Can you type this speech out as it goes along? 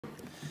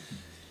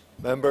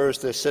Members,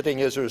 the sitting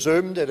is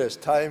resumed. It is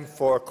time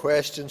for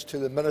questions to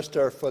the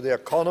Minister for the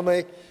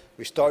Economy.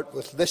 We start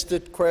with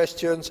listed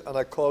questions, and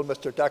I call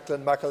Mr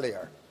Declan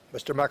McAleer.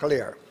 Mr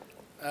McAleer.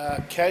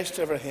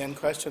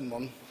 Question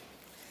 1.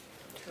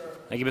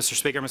 Thank you, Mr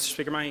Speaker. Mr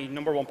Speaker, my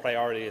number one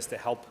priority is to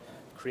help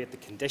create the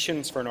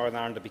conditions for Northern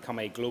Ireland to become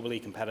a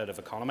globally competitive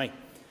economy.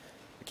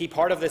 A key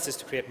part of this is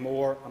to create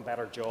more and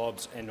better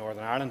jobs in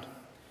Northern Ireland.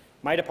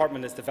 My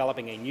department is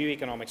developing a new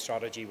economic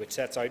strategy which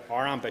sets out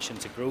our ambition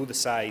to grow the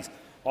size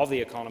of the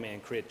economy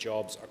and create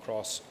jobs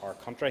across our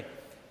country.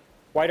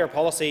 Wider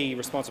policy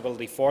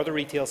responsibility for the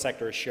retail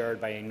sector is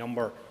shared by a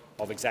number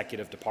of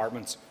executive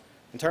departments.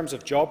 In terms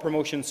of job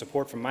promotion,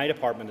 support from my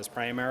department is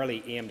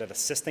primarily aimed at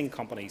assisting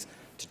companies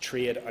to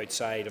trade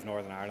outside of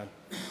Northern Ireland.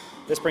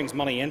 This brings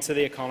money into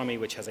the economy,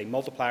 which has a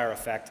multiplier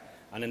effect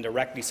and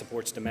indirectly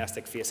supports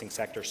domestic-facing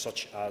sectors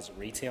such as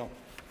retail.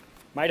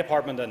 My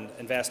department and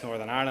Invest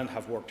Northern Ireland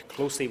have worked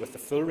closely with the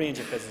full range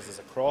of businesses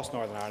across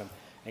Northern Ireland,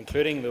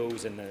 including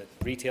those in the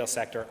retail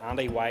sector, and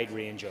a wide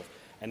range of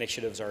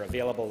initiatives are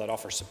available that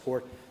offer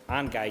support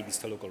and guidance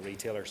to local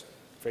retailers.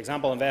 For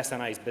example, Invest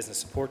NI's business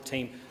support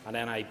team and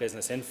NI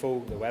Business Info,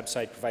 the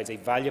website, provides a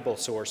valuable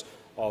source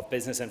of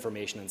business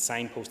information and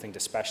signposting to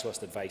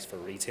specialist advice for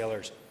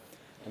retailers.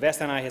 Invest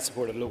NI has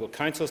supported local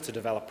councils to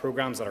develop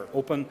programmes that are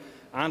open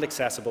and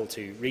accessible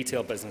to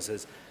retail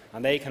businesses,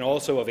 and they can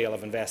also avail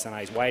of Invest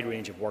NI's wide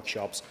range of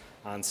workshops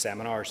and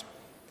seminars.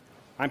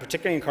 I am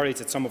particularly encouraged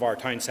that some of our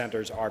town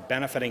centres are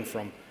benefiting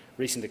from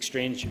recent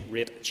exchange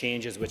rate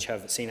changes which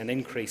have seen an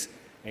increase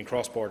in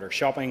cross-border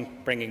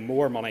shopping, bringing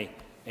more money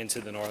into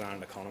the Northern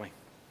Ireland economy.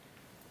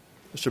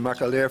 Mr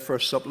McAleer for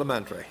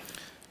supplementary.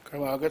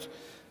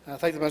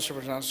 Thank the Minister for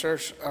his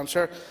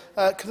answer.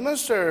 Can the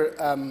Minister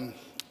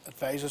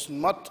advise us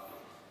on what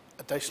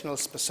additional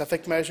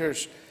specific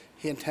measures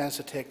he intends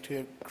to take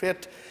to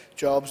create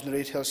jobs in the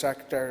retail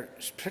sector,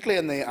 particularly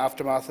in the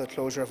aftermath of the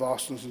closure of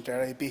Austin's and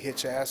Derry,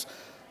 BHS,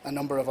 a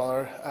number of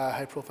other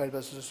high-profile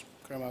businesses?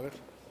 Mr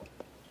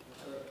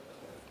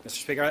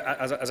Speaker,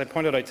 as I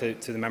pointed out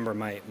to the member in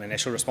my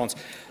initial response,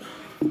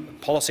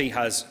 policy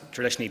has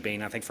traditionally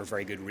been, I think for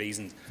very good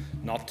reason,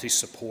 not to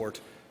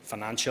support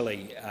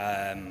financially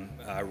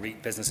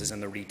businesses in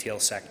the retail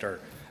sector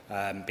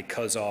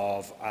because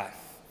of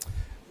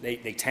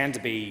they tend to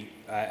be,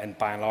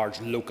 by and large,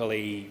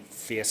 locally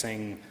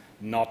facing,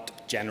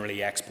 not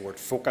generally export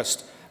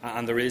focused,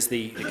 and there is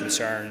the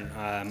concern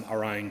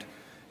around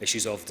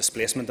issues of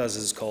displacement, as it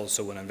is called.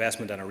 So an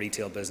investment in a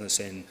retail business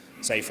in,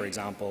 say for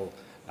example,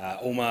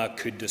 OMA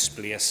could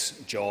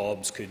displace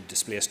jobs, could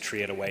displace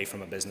trade away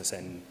from a business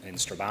in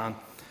Strabane.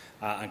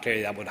 And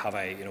clearly that would have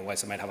a,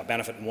 whilst it might have a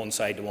benefit on one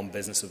side to one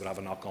business, it would have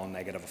a knock-on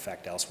negative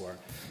effect elsewhere.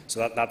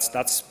 So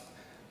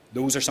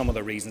those are some of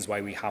the reasons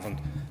why we haven't,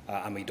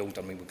 and we don't,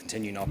 and we will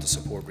continue not to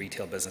support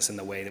retail business in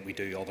the way that we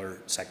do other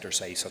sectors,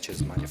 say, such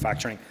as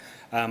manufacturing.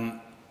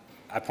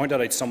 I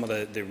pointed out some of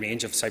the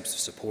range of types of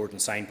support and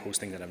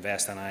signposting that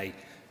Invest NI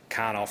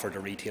can offer to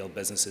retail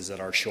businesses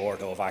that are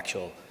short of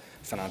actual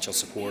financial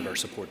support or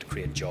support to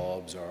create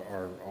jobs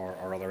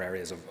or other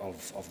areas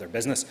of their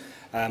business.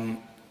 I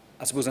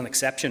suppose an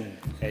exception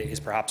is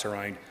perhaps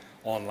around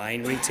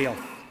online retail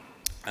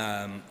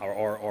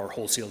or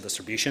wholesale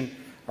distribution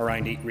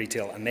around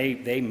retail, and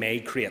they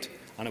may create,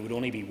 and it would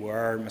only be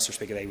where, Mr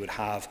Speaker, they would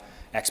have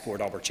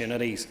export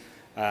opportunities,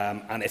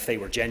 and if they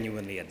were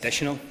genuinely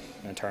additional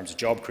in terms of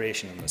job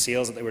creation and the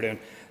sales that they were doing,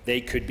 they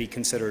could be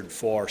considered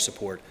for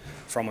support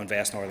from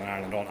Invest Northern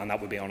Ireland, and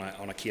that would be on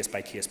a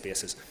case-by-case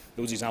basis.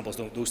 Those examples,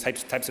 those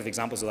types of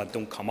examples of that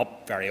don't come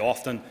up very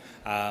often,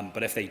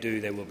 but if they do,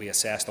 they will be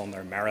assessed on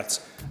their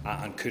merits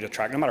and could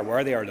attract, no matter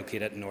where they are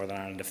located in Northern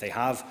Ireland, if they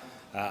have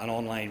an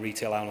online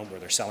retail element where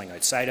they're selling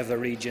outside of the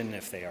region,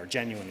 if they are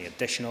genuinely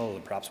additional,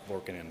 perhaps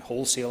working in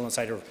wholesale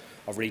inside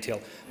of retail,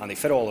 and they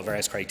fit all the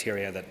various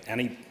criteria that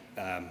any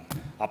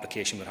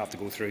application would have to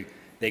go through,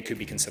 they could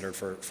be considered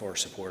for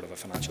support of a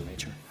financial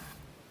nature.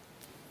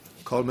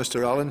 Call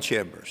Mr Alan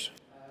Chambers.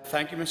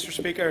 Thank you, Mr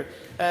Speaker.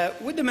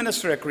 Would the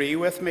Minister agree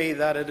with me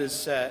that it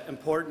is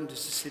important to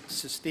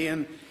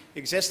sustain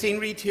existing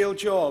retail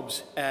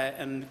jobs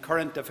in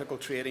current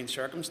difficult trading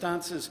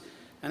circumstances?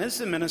 And is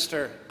the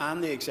Minister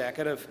and the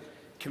Executive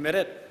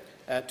committed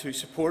to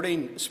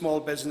supporting small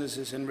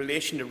businesses in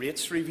relation to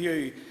rates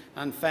review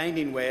and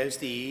finding ways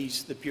to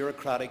ease the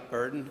bureaucratic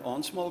burden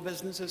on small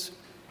businesses?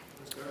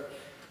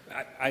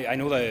 I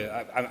know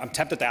I'm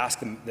tempted to ask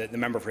the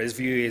member for his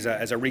view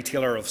as a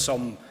retailer of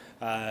some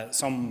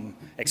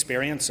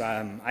experience.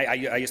 I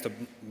used to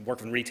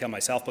work in retail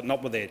myself, but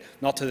not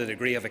to the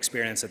degree of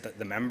experience that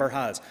the member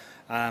has.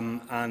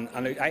 And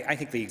I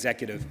think the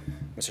Executive,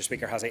 Mr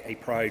Speaker, has a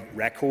proud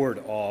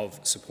record of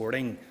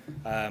supporting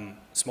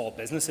small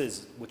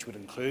businesses, which would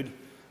include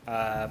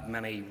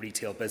many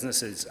retail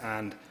businesses.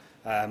 And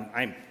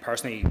I'm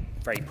personally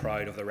very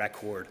proud of the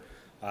record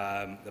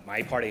that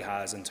my party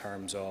has in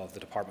terms of the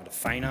Department of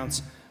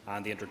Finance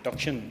and the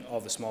introduction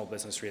of the Small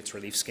Business Rates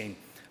Relief Scheme,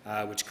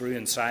 which grew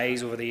in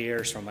size over the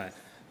years from a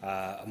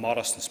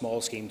modest and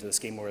small scheme to the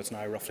scheme where it's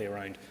now roughly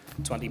around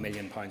 £20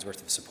 million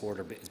worth of support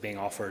is being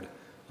offered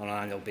on an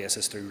annual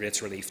basis through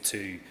rates relief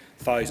to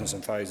thousands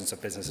and thousands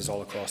of businesses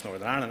all across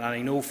Northern Ireland. And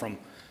I know from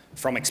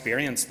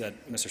experience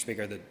that, Mr.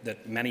 Speaker,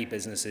 that many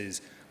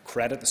businesses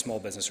credit the small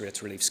business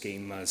rates relief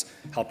scheme as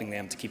helping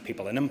them to keep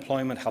people in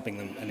employment, helping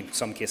them in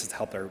some cases to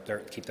help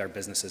keep their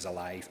businesses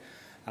alive.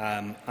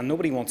 And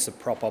nobody wants to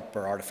prop up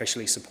or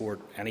artificially support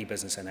any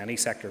business in any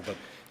sector, but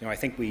I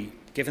think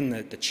given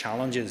the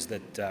challenges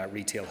that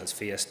retail has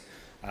faced,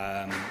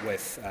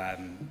 with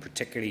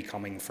particularly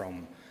coming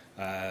from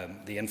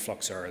the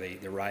influx or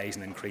the rise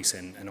and increase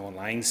in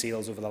online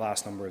sales over the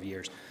last number of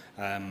years,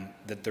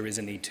 that there is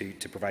a need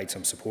to provide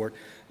some support.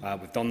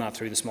 We've done that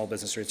through the Small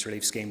Business Rates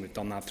Relief Scheme. We've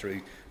done that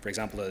through, for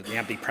example, the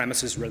Empty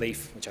Premises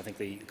Relief, which I think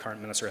the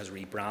current Minister has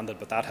rebranded,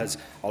 but that has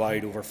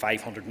allowed over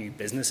 500 new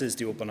businesses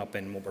to open up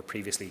in what were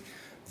previously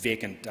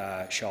vacant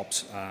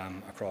shops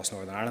across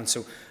Northern Ireland.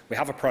 So we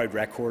have a proud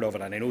record of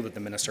it, and I know that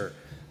the Minister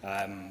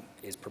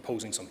is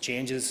proposing some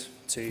changes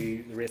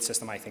to the rate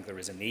system. I think there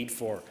is a need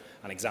for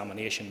an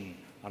examination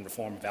and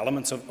reform of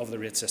elements of the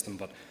rate system,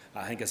 but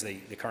I think as the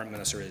current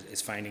Minister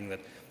is finding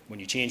that when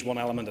you change one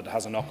element, it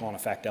has a knock-on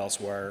effect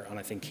elsewhere, and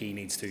I think he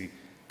needs to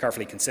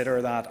carefully consider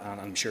that,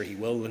 and I'm sure he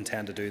will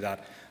intend to do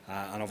that.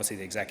 And obviously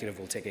the Executive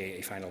will take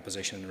a final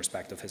position in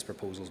respect of his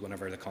proposals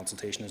whenever the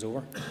consultation is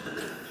over.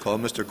 Call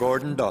Mr.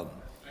 Gordon Dunn.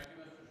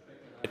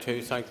 I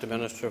too thank the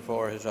Minister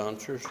for his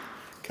answers.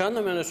 Can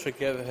the Minister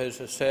give his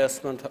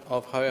assessment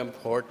of how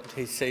important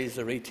he sees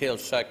the retail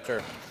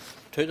sector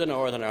to the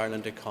Northern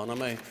Ireland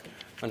economy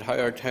and how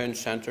our town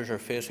centres are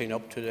facing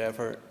up to the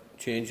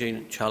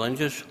ever-changing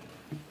challenges?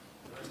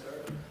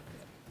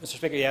 Mr.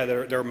 Speaker, yeah,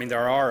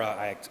 there are,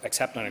 I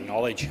accept and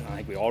acknowledge, and I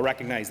think we all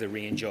recognise the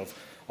range of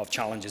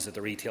challenges that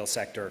the retail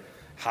sector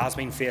has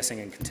been facing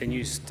and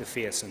continues to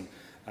face. And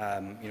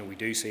we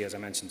do see, as I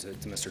mentioned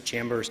to Mr.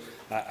 Chambers,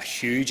 a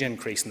huge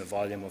increase in the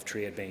volume of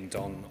trade being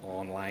done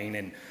online.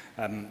 And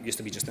used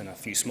to be just in a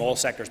few small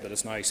sectors, but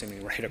it's now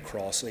seemingly right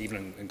across,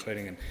 even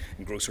including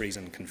in groceries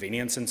and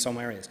convenience in some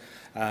areas.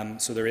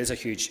 So there is a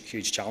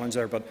huge challenge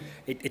there, but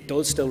it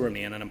does still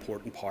remain an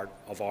important part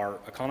of our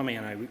economy,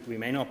 and we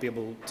may not be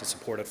able to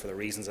support it for the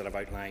reasons that I've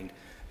outlined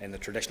in the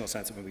traditional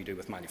sense of what we do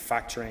with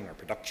manufacturing or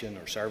production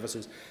or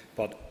services,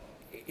 but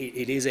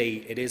it is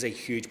a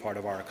huge part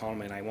of our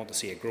economy, and I want to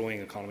see a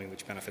growing economy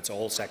which benefits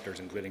all sectors,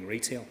 including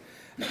retail.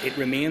 It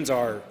remains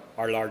our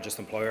largest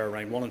employer.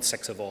 Around 1 in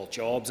 6 of all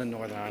jobs in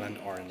Northern Ireland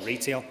are in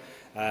retail.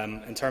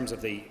 In terms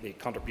of the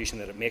contribution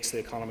that it makes to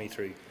the economy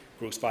through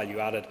gross value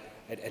added,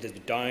 it is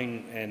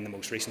down in the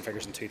most recent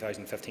figures in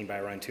 2015 by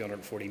around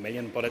 240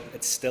 million, but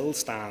it still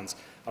stands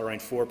at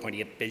around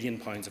 £4.8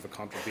 billion of a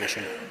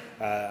contribution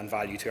and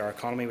value to our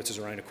economy, which is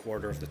around a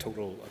quarter of the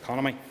total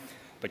economy.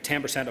 About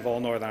 10% of all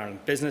Northern Ireland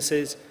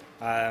businesses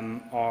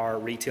are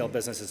retail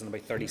businesses, and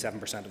about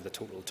 37% of the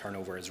total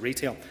turnover is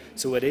retail.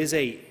 So it is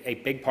a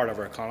big part of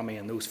our economy,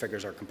 and those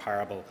figures are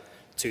comparable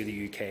to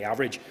the UK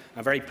average.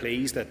 I'm very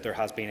pleased that there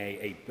has been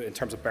in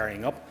terms of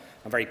bearing up,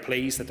 I'm very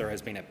pleased that there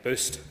has been a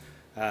boost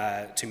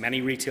to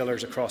many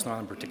retailers across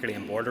Northern, particularly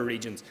in border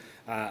regions,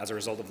 as a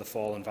result of the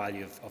fall in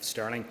value of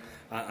sterling.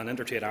 And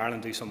Intertrade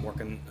Ireland do some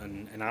work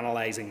in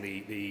analysing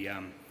the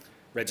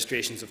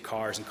registrations of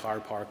cars and car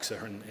parks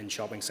in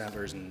shopping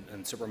centres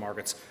and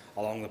supermarkets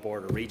along the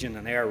border region,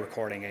 and they are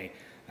recording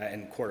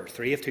in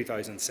Q3 of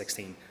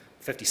 2016,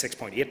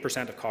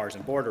 56.8% of cars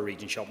in border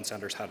region shopping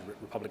centres had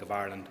Republic of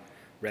Ireland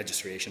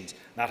registrations.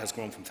 That has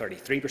grown from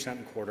 33%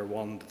 in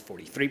Q1 to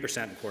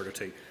 43% in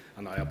Q2,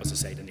 and now up, as I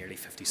say, to nearly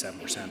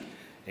 57%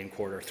 in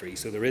Q3.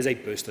 So there is a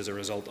boost as a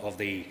result of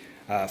the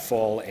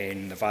fall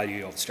in the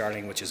value of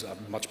sterling, which is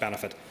of much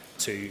benefit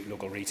to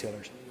local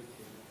retailers.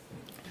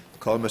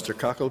 Call Mr.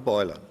 Cackle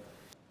Boylan.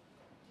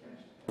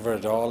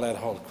 Let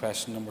hold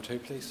question number 2,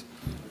 please.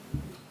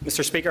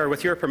 Mr. Speaker,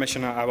 with your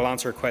permission, I will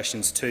answer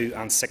questions 2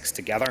 and 6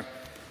 together.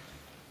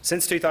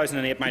 Since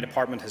 2008, my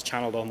department has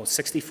channelled almost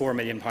 £64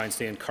 million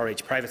to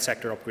encourage private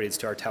sector upgrades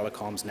to our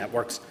telecoms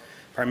networks,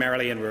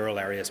 primarily in rural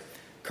areas.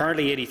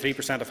 Currently,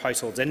 83% of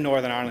households in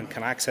Northern Ireland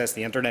can access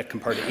the internet,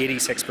 compared to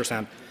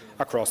 86%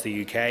 across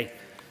the UK.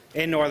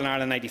 In Northern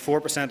Ireland,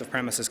 94% of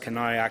premises can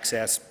now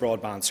access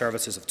broadband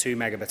services of 2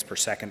 megabits per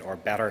second or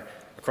better.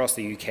 Across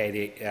the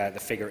UK, the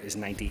figure is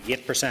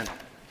 98%.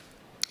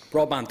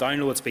 Broadband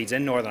download speeds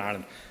in Northern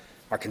Ireland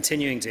are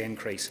continuing to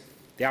increase.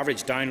 The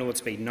average download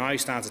speed now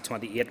stands at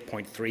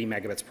 28.3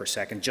 megabits per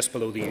second, just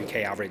below the UK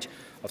average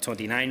of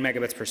 29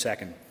 megabits per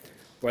second.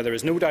 Where there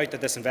is no doubt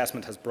that this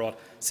investment has brought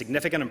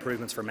significant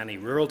improvements for many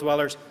rural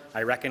dwellers,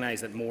 I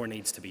recognise that more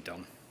needs to be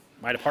done.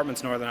 My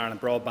department's Northern Ireland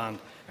Broadband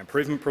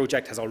Improvement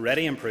Project has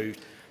already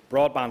improved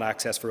broadband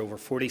access for over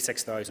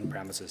 46,000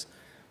 premises.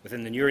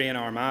 Within the Newry and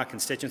Armagh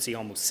constituency,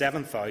 almost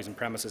 7,000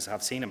 premises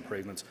have seen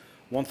improvements,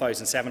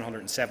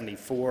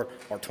 1,774,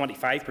 or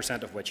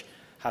 25% of which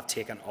have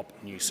taken up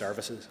new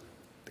services.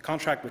 The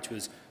contract, which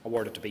was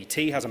awarded to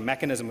BT, has a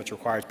mechanism which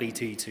requires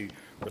BT to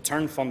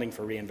return funding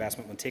for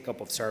reinvestment when take-up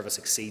of service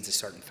exceeds a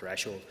certain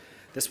threshold.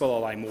 This will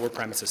allow more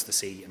premises to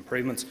see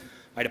improvements.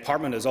 My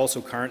department is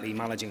also currently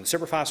managing the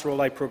Superfast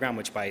rollout programme,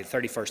 which by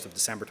 31st of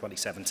December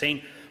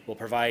 2017 will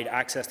provide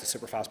access to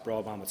superfast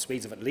broadband with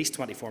speeds of at least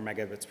 24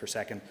 megabits per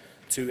second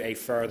to a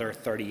further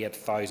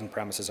 38,000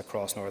 premises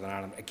across Northern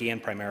Ireland, again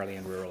primarily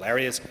in rural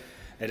areas.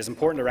 It is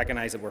important to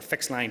recognise that where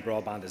fixed-line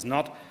broadband is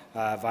not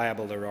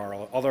viable, there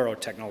are other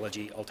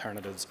technology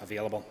alternatives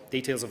available.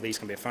 Details of these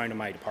can be found on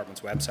my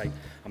department's website,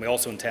 and we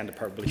also intend to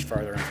publish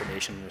further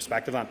information in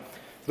respect of that.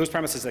 For those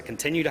premises that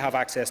continue to have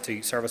access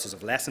to services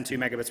of less than 2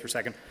 megabits per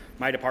second,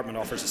 my department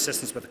offers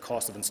assistance with the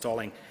cost of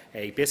installing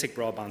a basic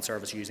broadband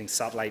service using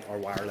satellite or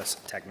wireless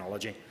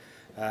technology.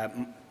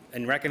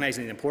 In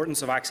recognising the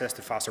importance of access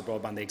to faster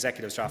broadband, the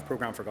Executive Draft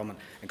Programme for Government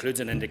includes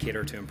an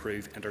indicator to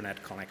improve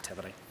internet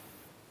connectivity.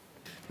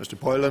 Mr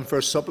Boylan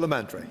for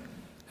supplementary.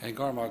 Hey,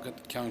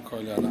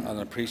 and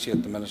I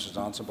appreciate the Minister's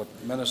answer, but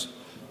the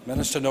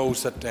Minister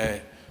knows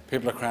that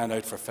people are crying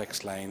out for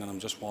fixed line, and I'm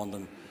just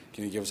wondering,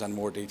 can you give us any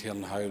more detail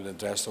on how you'll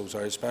address those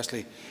areas,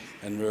 especially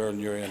in rural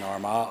Newry and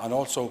Armagh? And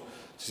also,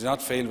 does he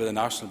not feel with a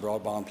national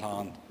broadband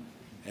plan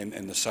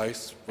in the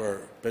south,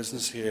 where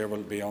business here will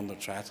be under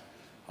threat,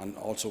 and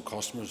also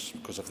customers,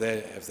 because if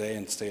they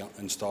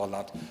install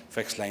that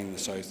fixed line in the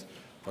south,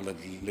 will it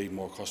leave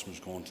more customers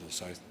going to the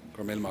south?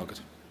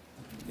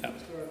 Yeah.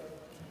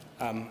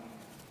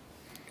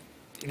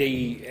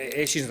 The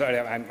issues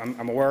that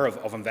I'm aware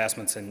of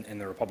investments in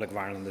the Republic of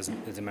Ireland, as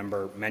the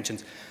member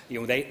mentioned.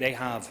 They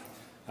have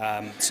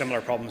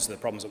similar problems to the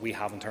problems that we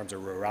have in terms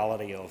of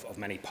rurality of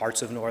many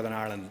parts of Northern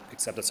Ireland,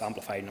 except it's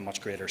amplified on a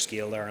much greater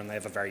scale there, and they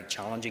have a very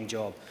challenging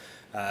job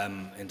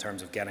in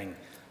terms of getting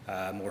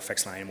more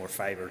fixed line and more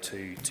fibre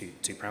to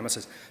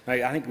premises. Now,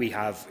 I think we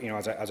have,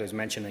 as I was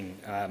mentioning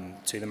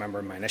to the member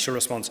in my initial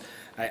response,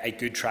 a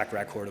good track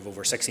record of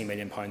over £60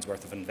 million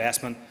worth of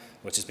investment,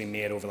 which has been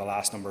made over the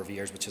last number of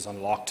years, which has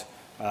unlocked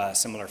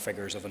similar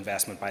figures of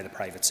investment by the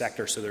private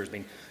sector. So there's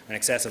been an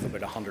excess of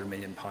about £100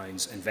 million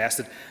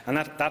invested, and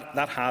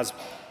that has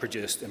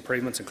produced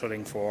improvements,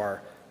 including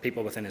for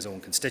people within his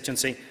own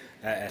constituency.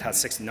 It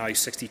has now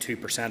 62%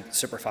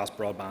 superfast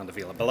broadband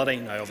availability.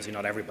 Now, obviously,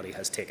 not everybody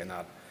has taken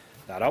that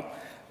up.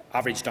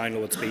 Average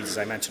download speeds, as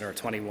I mentioned, are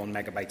 21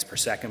 megabytes per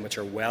second, which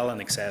are well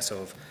in excess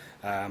of,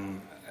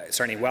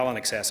 certainly well in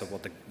excess of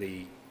what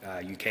the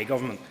UK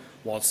government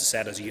wants to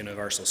set as a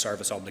universal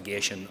service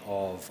obligation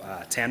of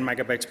 10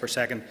 megabytes per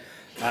second.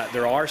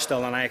 There are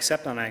still, and I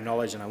accept and I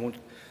acknowledge, and I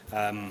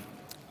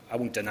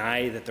won't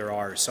deny that there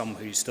are some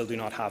who still do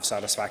not have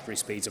satisfactory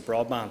speeds of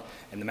broadband.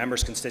 In the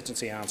member's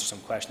constituency, I answered some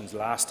questions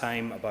last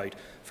time about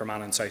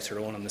Fermanagh and South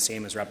Tyrone, and the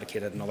same is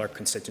replicated in other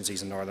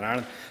constituencies in Northern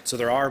Ireland. So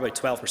there are about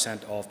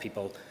 12% of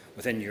people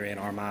within Newry and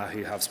Armagh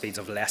who have speeds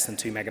of less than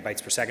 2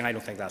 megabytes per second. I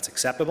don't think that's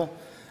acceptable.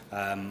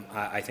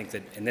 I think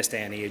that in this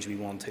day and age we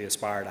want to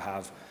aspire to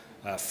have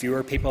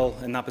fewer people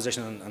in that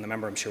position, and the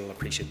member, I'm sure, will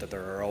appreciate that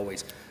there are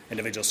always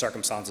individual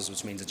circumstances,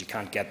 which means that you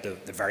can't get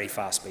the very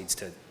fast speeds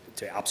to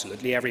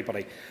absolutely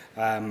everybody.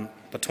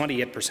 But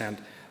 28%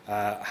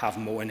 have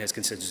more in his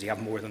constituency,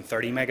 have more than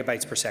 30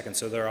 megabytes per second.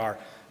 So there are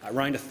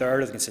around a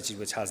third of the constituency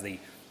which has the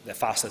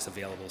fastest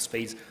available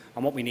speeds.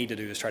 And what we need to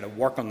do is try to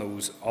work on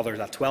those others,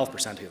 that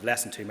 12% who have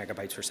less than 2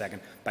 megabytes per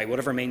second, by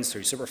whatever means,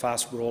 through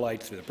superfast rollout,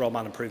 through the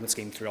broadband improvement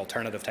scheme, through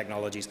alternative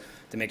technologies,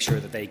 to make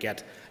sure that they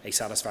get a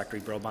satisfactory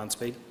broadband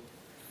speed.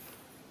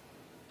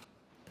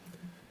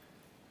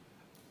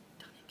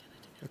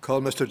 I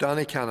call Mr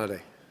Danny Kennedy.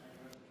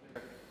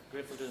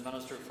 Grateful to the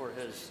Minister for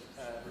his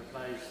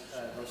replies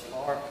thus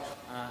far,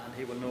 and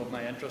he will know of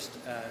my interest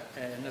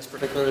in this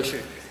particular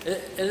issue.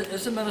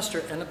 Is the Minister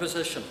in a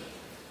position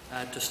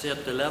to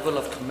state the level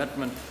of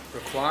commitment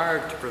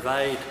required to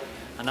provide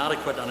an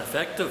adequate and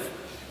effective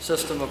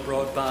system of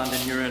broadband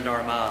in Newry and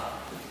Armagh,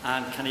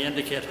 and can he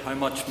indicate how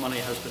much money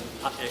has been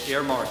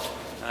earmarked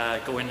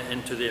going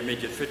into the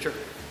immediate future?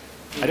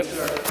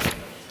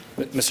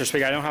 Mr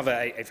Speaker, I don't have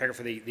a figure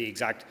for the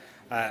exact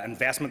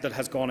investment that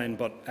has gone in,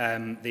 but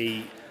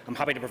I'm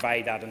happy to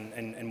provide that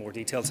in more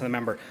detail to the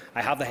member.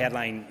 I have the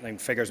headline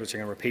figures, which I'm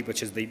going to repeat,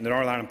 which is the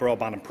Northern Ireland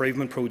Broadband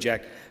Improvement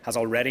Project has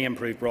already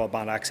improved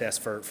broadband access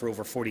for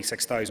over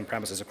 46,000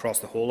 premises across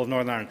the whole of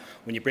Northern Ireland.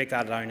 When you break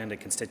that down into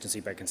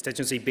constituency by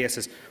constituency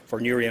basis, for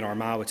Newry and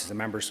Armagh, which is the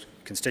member's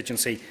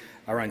constituency,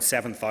 around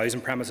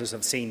 7,000 premises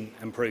have seen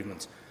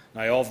improvements.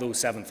 Now, of those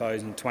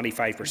 7,000,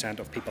 25%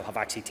 of people have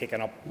actually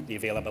taken up the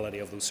availability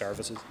of those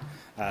services.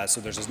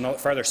 So there's a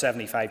further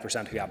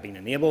 75% who have been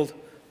enabled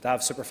to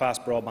have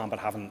superfast broadband but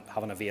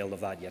haven't availed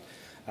of that yet.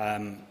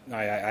 Now,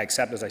 I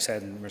accept, as I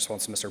said in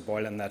response to Mr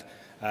Boylan, that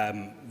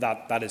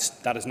that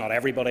is not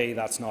everybody.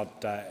 That's not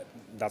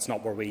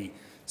where we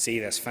see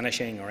this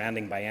finishing or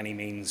ending by any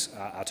means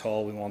at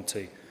all. We want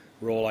to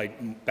roll out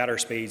better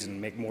speeds and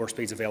make more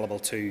speeds available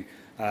to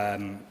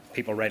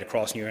people right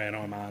across Newry and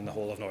Armagh and the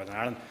whole of Northern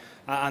Ireland.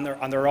 And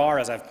there are,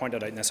 as I've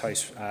pointed out in this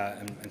House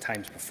in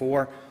times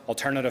before,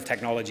 alternative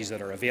technologies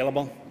that are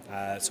available.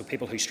 So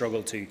people who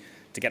struggle to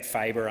get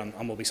fibre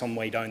and will be some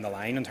way down the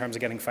line in terms of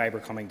getting fibre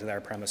coming to their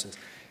premises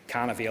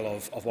can avail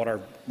of what are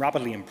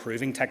rapidly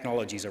improving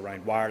technologies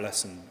around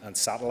wireless and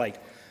satellite,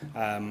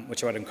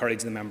 which I would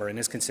encourage the member in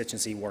his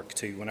constituency work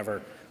to,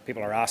 whenever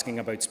people are asking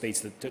about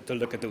speeds, to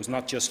look at those,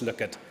 not just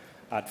look at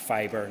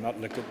fibre, not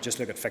just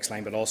look at fixed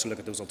line, but also look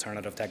at those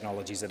alternative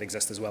technologies that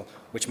exist as well,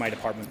 which my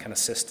department can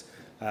assist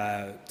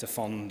to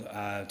fund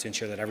to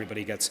ensure that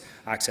everybody gets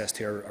access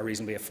to a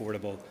reasonably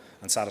affordable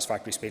and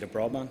satisfactory speed of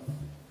broadband.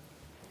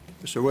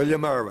 Mr.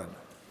 William Irwin.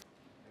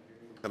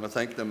 Can I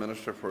thank the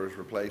Minister for his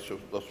reply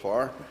thus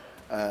far?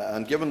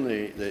 And given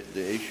the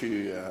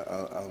issue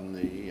and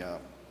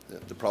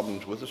the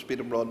problems with the speed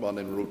of broadband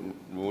in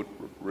remote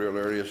rural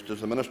areas,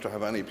 does the Minister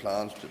have any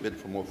plans to bid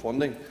for more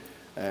funding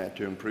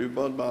to improve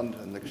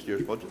broadband in next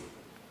year's budget?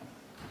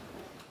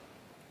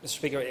 Mr.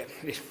 Speaker,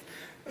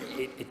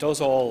 it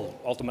does all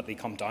ultimately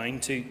come down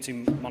to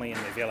money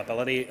and the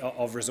availability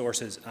of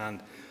resources,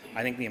 and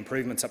I think the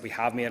improvements that we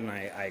have made, and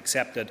I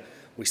accept that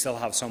we still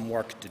have some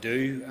work to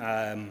do.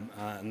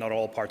 Not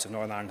all parts of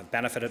Northern Ireland have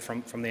benefited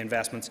from the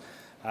investments,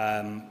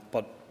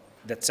 but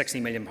that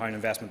 £60 million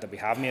investment that we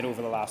have made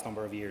over the last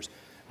number of years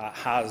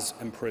has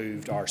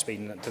improved our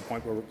speed to the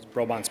point where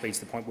broadband speeds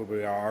to the point where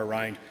we are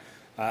around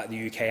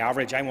the UK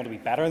average. I want to be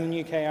better than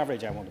the UK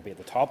average. I want to be at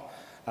the top.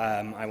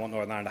 I want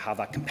Northern Ireland to have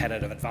that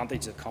competitive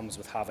advantage that comes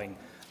with having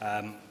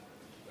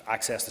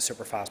access to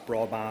superfast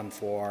broadband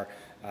for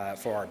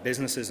our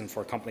businesses and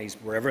for companies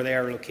wherever they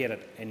are located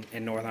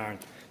in Northern Ireland.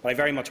 But I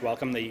very much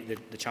welcome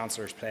the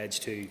Chancellor's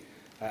pledge to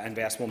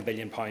invest £1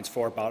 billion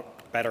for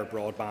better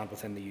broadband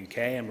within the UK,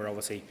 and we're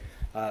obviously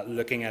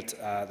looking at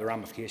the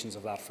ramifications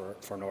of that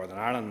for Northern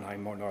Ireland and how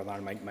more Northern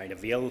Ireland might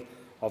avail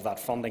of that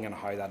funding and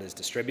how that is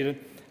distributed.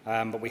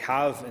 But we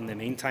have, in the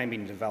meantime,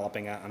 been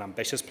developing an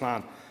ambitious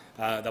plan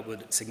that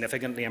would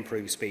significantly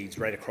improve speeds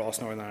right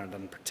across Northern Ireland,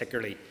 and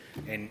particularly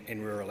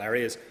in rural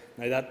areas.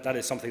 Now, that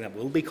is something that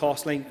will be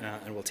costly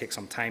and will take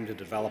some time to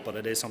develop, but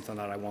it is something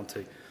that I want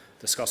to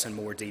discuss in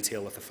more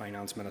detail with the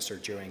Finance Minister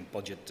during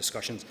budget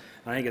discussions.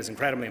 And I think it's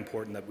incredibly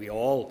important that we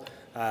all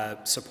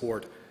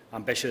support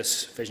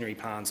ambitious visionary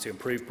plans to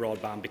improve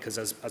broadband, because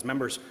as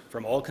members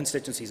from all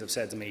constituencies have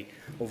said to me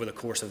over the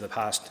course of the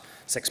past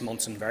 6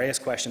 months in various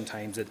question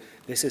times, that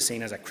this is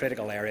seen as a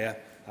critical area,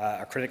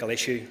 a critical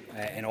issue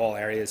in all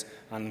areas,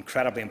 and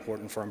incredibly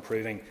important for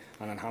improving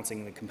and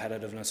enhancing the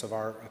competitiveness of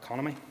our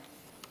economy.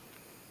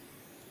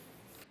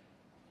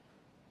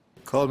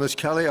 Call Ms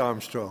Kelly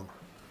Armstrong.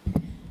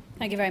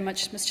 Thank you very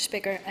much, Mr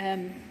Speaker.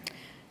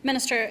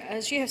 Minister,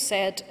 as you have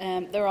said,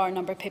 there are a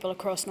number of people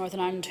across Northern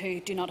Ireland who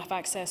do not have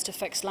access to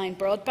fixed-line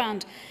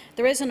broadband.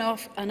 There is an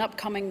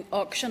upcoming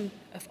auction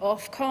of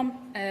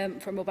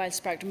Ofcom for mobile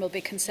spectrum will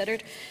be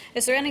considered.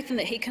 Is there anything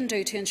that he can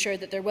do to ensure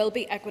that there will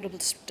be equitable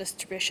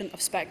distribution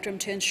of spectrum,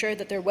 to ensure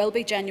that there will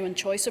be genuine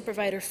choice of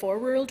provider for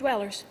rural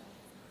dwellers?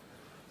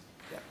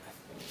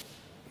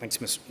 Thanks,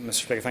 Mr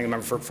Speaker. Thank the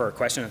member for her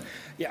question.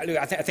 Yeah, look,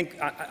 I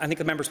think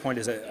the member's point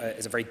is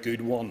a very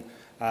good one.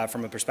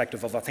 From a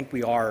perspective of, I think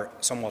we are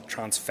somewhat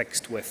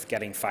transfixed with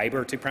getting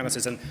fibre to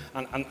premises, and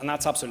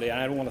that's absolutely, and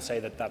I don't want to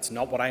say that that's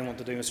not what I want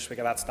to do, Mr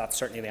Speaker. That's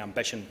certainly the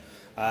ambition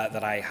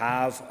that I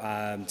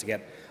have, to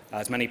get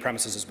as many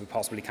premises as we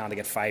possibly can to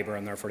get fibre,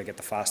 and therefore to get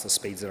the fastest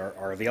speeds that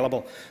are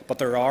available. But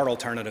there are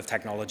alternative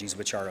technologies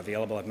which are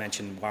available. I've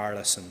mentioned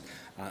wireless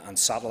and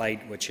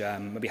satellite, which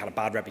maybe had a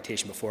bad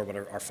reputation before, but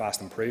are fast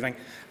improving.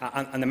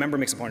 And the member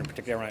makes a point,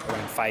 particularly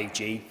around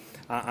 5G.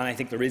 And I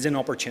think there is an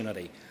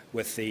opportunity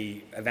with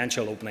the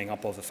eventual opening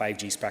up of the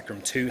 5G spectrum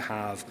to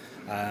have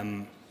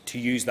to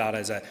use that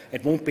as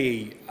it won't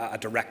be a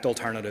direct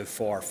alternative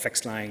for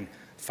fixed line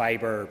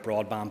fibre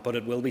broadband, but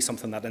it will be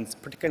something that,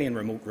 particularly in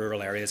remote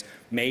rural areas,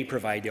 may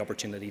provide the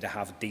opportunity to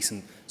have a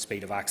decent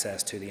speed of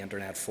access to the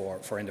internet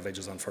for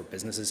individuals and for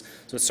businesses.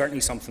 So it's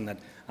certainly something that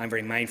I'm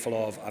very mindful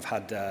of. I've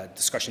had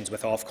discussions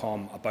with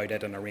Ofcom about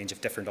it and a range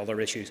of different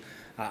other issues,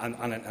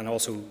 and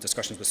also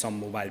discussions with some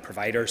mobile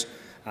providers.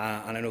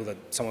 And I know that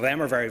some of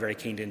them are very, very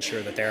keen to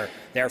ensure that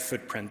their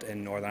footprint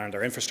in Northern Ireland,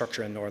 their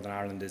infrastructure in Northern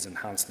Ireland, is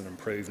enhanced and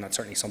improved. And that's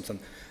certainly something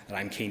that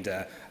I'm keen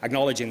to,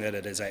 acknowledging that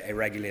it is a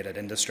regulated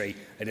industry,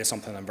 it is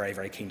something I'm very,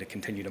 very keen to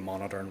continue to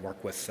monitor and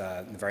work with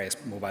the various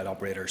mobile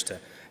operators to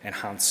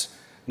enhance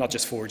not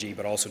just 4G,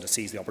 but also to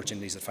seize the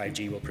opportunities that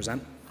 5G will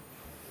present.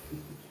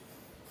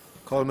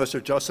 Call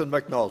Mr Justin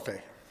McNulty.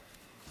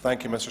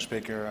 Thank you, Mr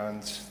Speaker,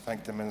 and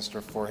thank the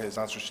Minister for his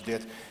answers to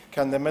date.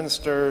 Can the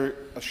Minister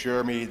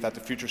assure me that the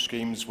future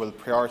schemes will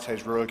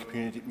prioritise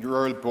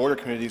rural border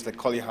communities like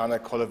Cullyhanna,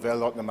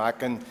 Cullaville,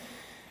 Namakan,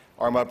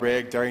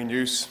 Armagh,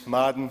 Derrynews,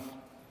 Madden,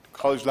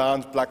 College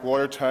Land,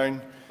 Blackwater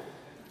Town?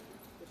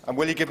 And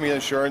will you give me an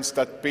assurance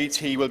that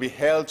BT will be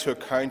held to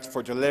account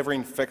for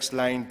delivering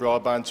fixed-line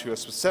broadband to a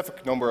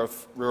specific number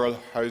of rural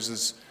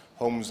houses,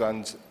 homes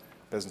and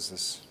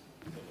businesses?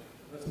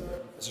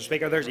 Mr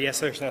Speaker, there's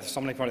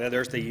somebody pointed out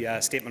there's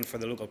the statement for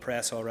the local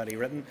press already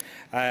written.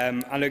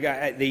 And look,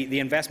 the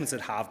investments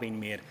that have been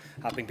made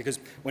have been because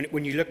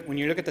when you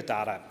look at the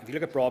data, if you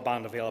look at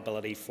broadband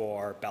availability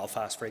for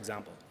Belfast, for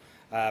example,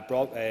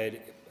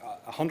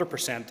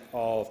 100%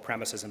 of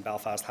premises in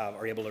Belfast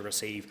are able to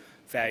receive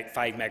 5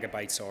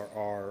 megabytes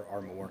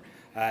or more.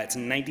 It's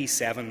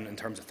 97 in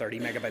terms of 30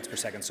 megabytes per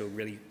second, so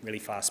really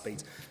fast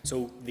speeds.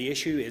 So the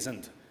issue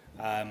isn't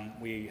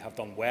We have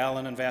done well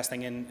in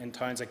investing in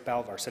towns like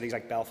or cities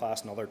like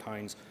Belfast and other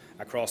towns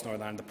across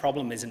Northern Ireland. The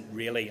problem isn't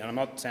really, and I'm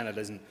not saying it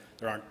isn't,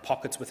 there aren't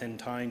pockets within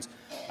towns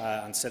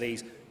and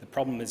cities. The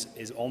problem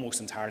is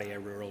almost entirely a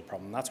rural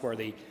problem. That's where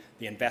the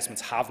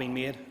investments have been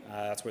made.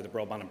 That's where the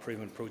Broadband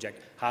Improvement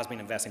Project has been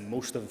investing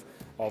most of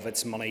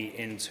its money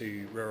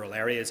into rural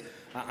areas.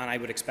 And I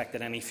would expect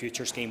that any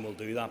future scheme will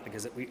do that,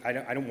 because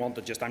I don't want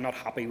to just, I'm not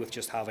happy with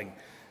just having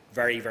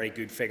very, very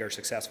good figures,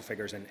 successful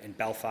figures in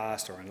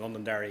Belfast or in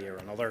Londonderry or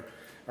in other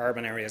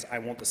urban areas. I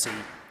want to see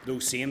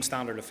those same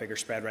standard of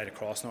figures spread right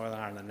across Northern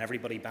Ireland and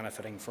everybody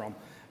benefiting from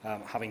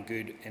having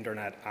good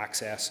internet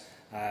access.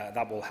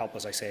 That will help,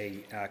 as I say,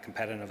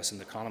 competitiveness in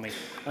the economy.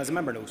 And as a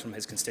member knows from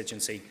his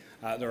constituency,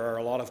 there are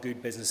a lot of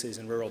good businesses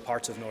in rural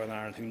parts of Northern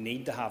Ireland who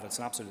need to have, it's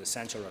an absolute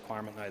essential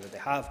requirement now that they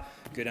have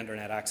good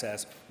internet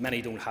access.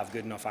 Many don't have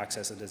good enough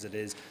access as it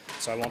is.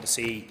 So I want to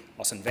see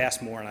us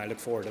invest more, and I look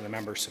forward to the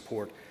members'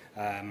 support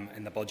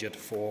in the budget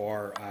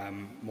for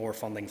more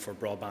funding for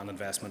broadband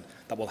investment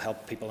that will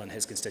help people in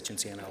his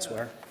constituency and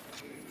elsewhere.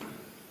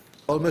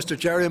 Well, Mr.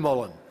 Jerry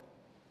Mullen.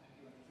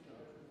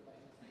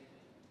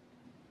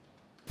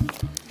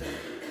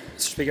 Mr.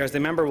 Speaker, as the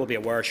member will be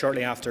aware,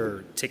 shortly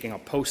after taking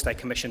up post, I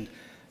commissioned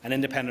an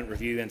independent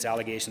review into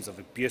allegations of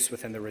abuse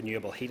within the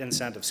Renewable Heat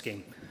Incentive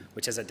Scheme,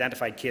 which has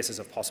identified cases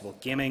of possible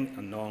gaming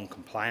and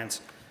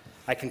non-compliance.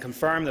 I can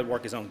confirm that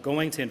work is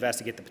ongoing to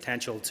investigate the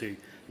potential to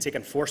take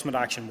enforcement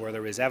action where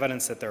there is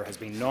evidence that there has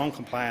been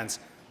non-compliance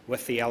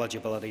with the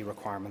eligibility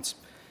requirements.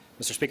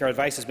 Mr. Speaker,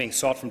 advice is being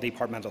sought from the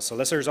Departmental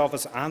Solicitor's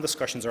Office, and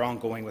discussions are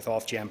ongoing with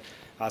Ofgem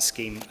as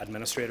scheme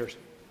administrators.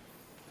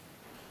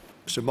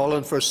 Mr.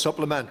 Mullen for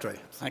supplementary.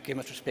 Thank you,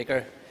 Mr.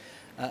 Speaker.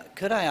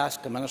 Could I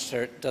ask the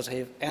Minister, does he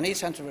have any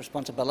sense of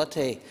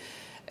responsibility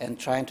in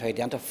trying to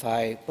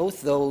identify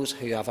both those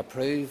who have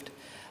approved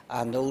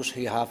and those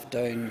who have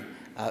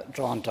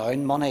drawn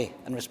down money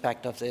in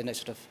respect of the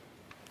initiative?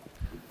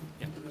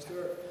 Yeah.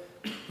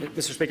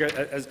 Mr. Speaker,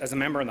 as a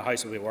member in the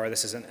House will be aware,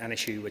 this is an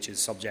issue which is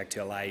subject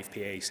to a live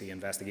PAC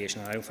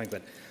investigation, and I don't think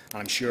that, and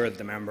I'm sure that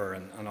the member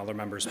and other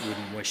members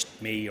wouldn't wish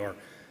me or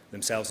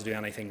themselves to do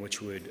anything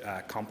which would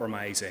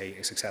compromise a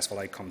successful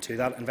outcome to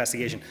that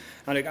investigation.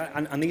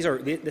 And these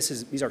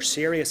are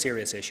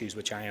serious issues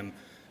which I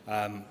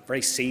am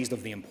very seized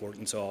of the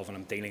importance of, and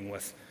I'm dealing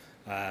with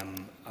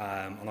on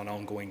an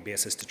ongoing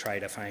basis to try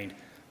to find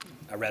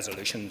a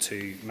resolution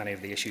to many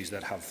of the issues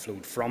that have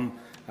flowed from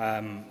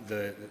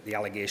the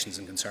allegations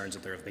and concerns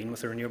that there have been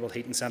with the renewable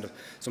heat incentive.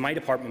 So my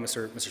department,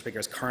 Mr. Speaker,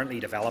 is currently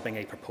developing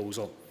a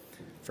proposal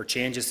for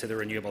changes to the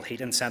renewable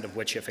heat incentive,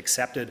 which, if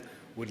accepted,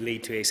 would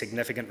lead to a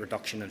significant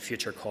reduction in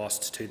future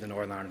costs to the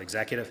Northern Ireland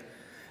Executive.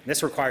 And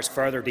this requires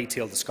further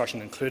detailed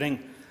discussion, including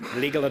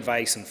legal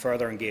advice and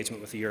further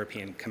engagement with the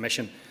European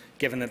Commission,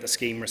 given that the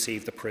scheme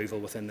received approval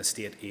within the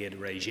state aid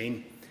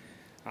regime.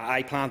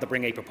 I plan to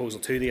bring a proposal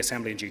to the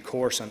Assembly in due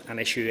course and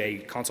issue a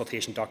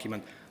consultation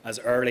document as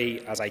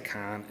early as I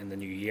can in the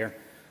new year.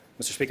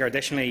 Mr. Speaker,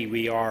 additionally,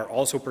 we are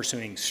also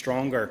pursuing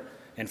stronger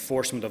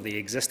enforcement of the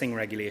existing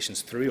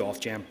regulations through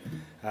Ofgem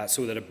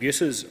so that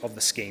abuses of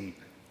the scheme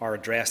are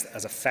addressed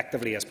as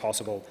effectively as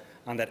possible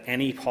and that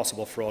any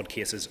possible fraud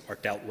cases are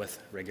dealt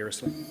with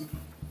rigorously.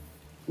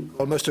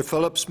 Well, Mr.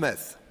 Philip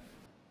Smith.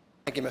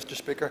 Thank you, Mr.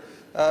 Speaker.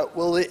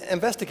 Will the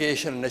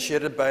investigation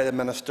initiated by the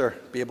Minister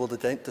be able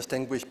to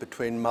distinguish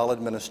between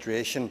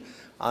maladministration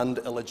and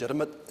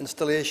illegitimate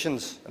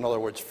installations, in other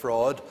words,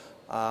 fraud,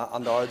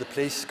 and are the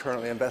police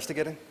currently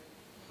investigating?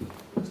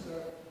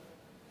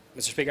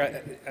 Mr.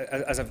 Speaker,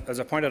 as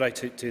I pointed out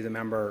to the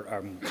member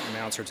in my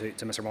answer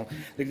to Mr. Mullen,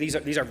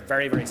 these are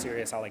very, very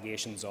serious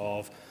allegations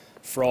of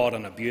fraud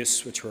and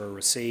abuse which were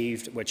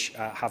received, which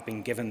have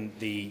been given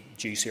the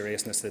due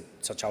seriousness that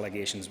such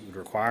allegations would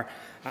require,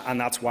 and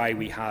that's why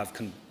we have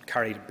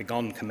carried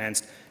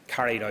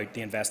out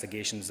the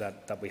investigations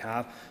that we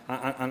have.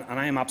 And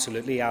I am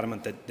absolutely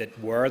adamant that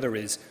where there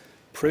is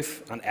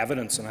proof and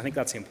evidence, and I think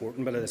that's the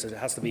important bit of this, is it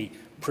has to be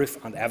proof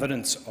and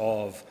evidence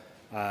of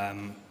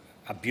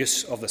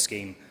abuse of the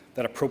scheme,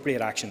 that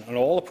appropriate action, and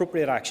all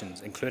appropriate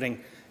actions, including,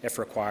 if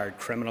required,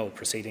 criminal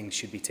proceedings,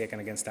 should be taken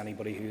against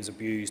anybody who has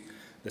abused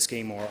the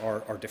scheme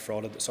or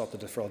sought to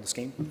defraud the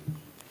scheme.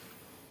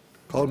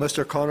 Call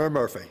Mr. Conor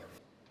Murphy.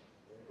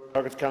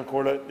 The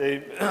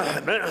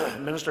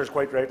Minister has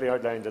quite rightly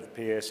outlined that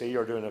the PAC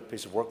are doing a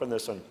piece of work on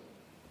this and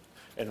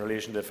in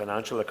relation to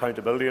financial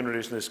accountability in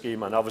relation to the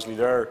scheme, and obviously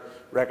their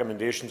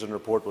recommendations and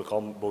report will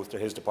come both to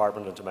his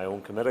department and to my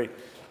own committee.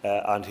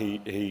 And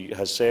he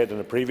has said in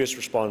a previous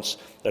response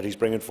that he's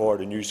bringing forward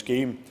a new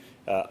scheme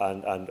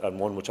and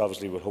one which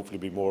obviously will hopefully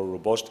be more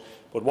robust.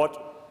 But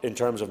what, in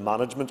terms of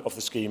management of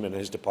the scheme in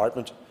his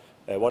department,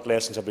 what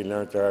lessons have been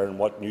learnt there, and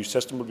what new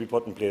system will be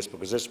put in place?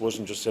 Because this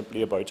wasn't just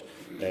simply about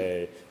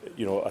a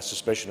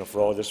suspicion of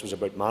fraud. This was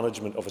about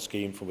management of a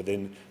scheme from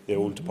within the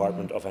old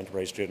Department of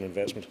Enterprise, Trade and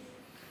Investment.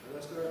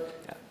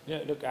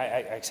 Yeah, look, I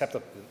accept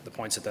the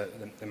points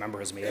that the member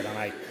has made, and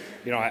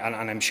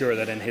I'm sure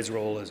that in his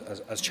role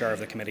as chair of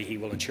the committee, he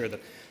will ensure that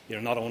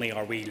not only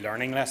are we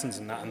learning lessons,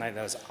 and that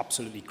is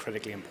absolutely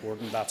critically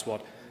important. That's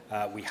what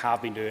we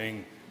have been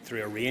doing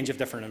through a range of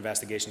different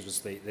investigations,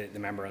 which the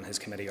member and his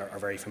committee are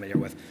very familiar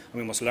with.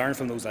 And we must learn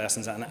from those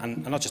lessons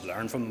and not just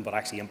learn from them, but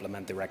actually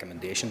implement the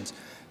recommendations,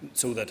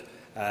 so that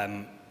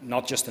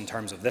not just in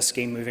terms of this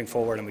scheme moving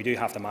forward, and we do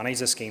have to manage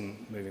this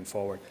scheme moving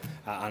forward,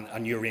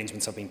 and new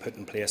arrangements have been put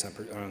in place,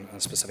 and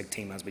a specific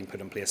team has been put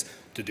in place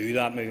to do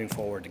that moving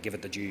forward, to give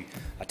it the due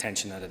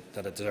attention that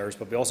it deserves.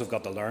 But we also have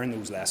got to learn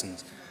those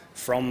lessons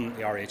from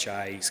the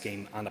RHI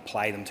scheme and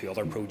apply them to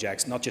other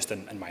projects, not just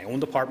in my own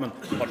department,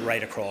 but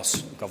right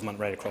across government,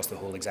 right across the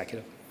whole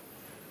executive.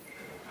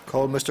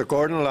 Call Mr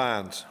Gordon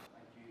Lyons.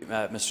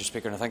 Mr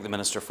Speaker, and I thank the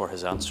Minister for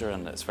his answer,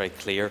 and it's very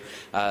clear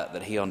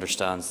that he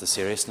understands the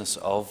seriousness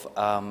of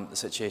the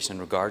situation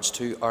in regards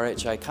to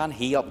RHI. Can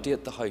he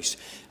update the House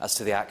as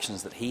to the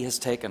actions that he has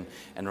taken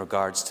in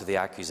regards to the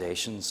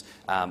accusations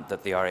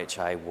that the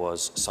RHI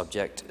was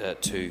subject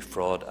to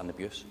fraud and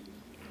abuse?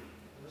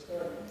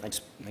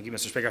 Thank you,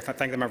 Mr Speaker.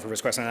 Thank the member for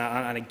his question.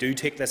 And I do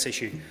take this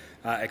issue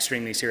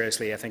extremely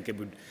seriously. I think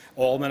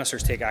all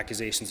ministers take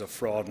accusations of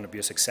fraud and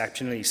abuse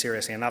exceptionally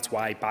seriously, and that's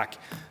why back,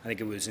 I think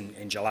it was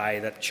in July,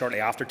 that shortly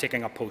after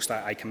taking up post,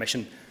 I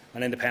commissioned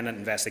an independent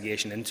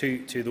investigation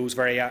into those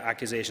very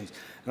accusations.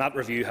 And that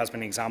review has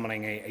been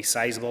examining a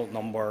sizable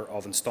number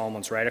of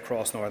instalments right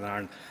across Northern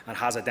Ireland and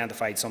has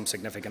identified some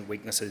significant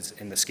weaknesses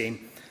in the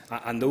scheme.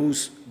 And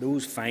those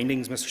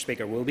findings, Mr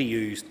Speaker, will be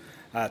used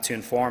to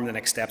inform the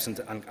next steps,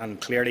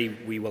 and clearly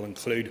we will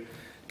include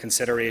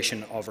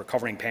consideration of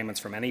recovering payments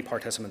from any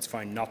participants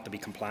found not to be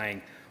complying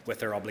with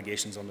their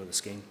obligations under the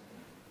scheme.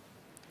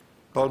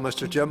 Call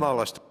Mr Jim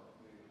Allister.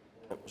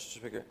 Mr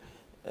Speaker,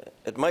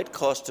 it might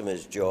cost him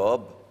his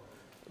job,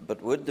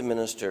 but would the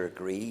Minister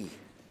agree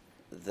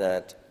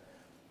that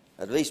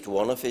at least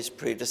one of his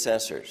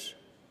predecessors,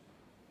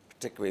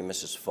 particularly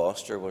Mrs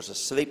Foster, was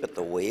asleep at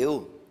the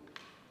wheel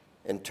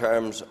in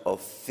terms of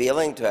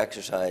failing to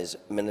exercise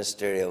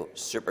ministerial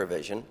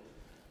supervision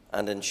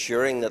and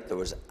ensuring that there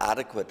was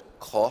adequate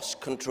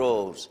cost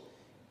controls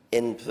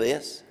in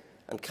place?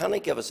 And can he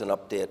give us an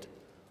update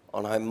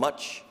on how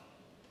much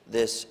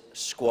this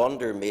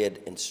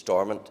squander-made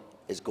instalment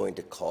is going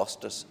to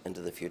cost us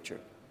into the future?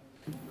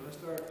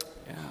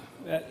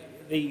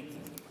 The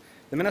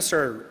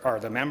Minister, or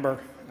the member,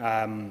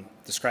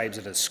 describes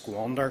it as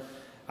squander.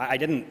 I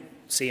didn't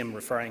see him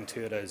referring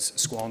to it as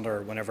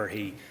squander whenever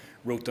he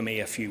wrote to me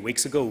a few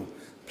weeks ago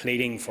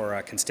pleading for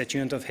a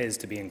constituent of his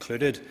to be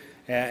included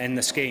in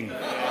the scheme.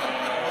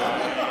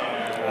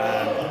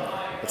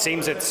 It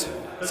seems it's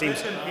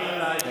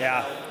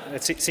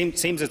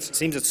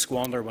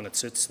squander when it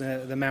suits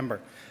the member.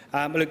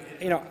 But look,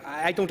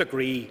 I don't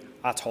agree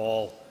at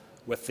all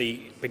with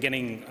the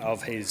beginning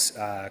of his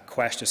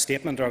question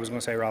statement, or I was going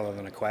to say rather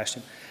than a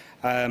question.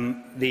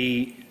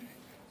 The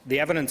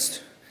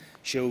evidence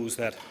shows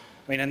that,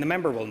 and the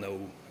member will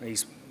know,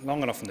 he's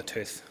long enough in the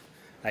tooth.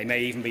 I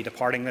may even be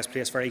departing this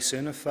place very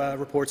soon if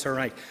reports are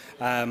right,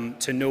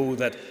 to know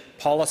that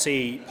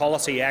policy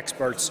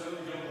experts,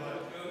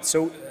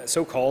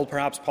 so-called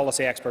perhaps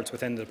policy experts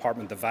within the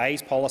department,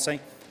 devise policy.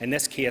 In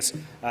this case,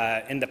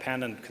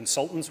 independent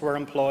consultants were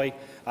employed,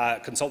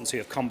 consultants who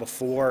have come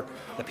before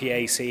the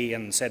PAC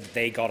and said that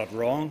they got it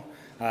wrong.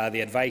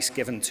 The advice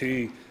given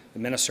to the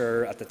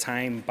Minister at the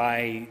time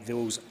by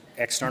those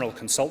external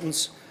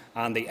consultants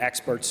and the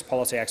experts,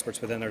 policy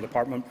experts within their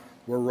department,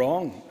 were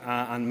wrong.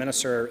 And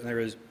Minister,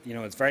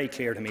 it's very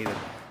clear to me that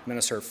the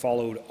Minister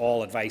followed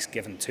all advice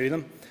given to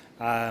them.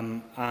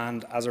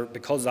 And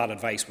because that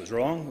advice was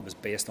wrong, it was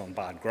based on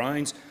bad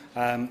grounds,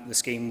 the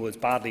scheme was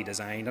badly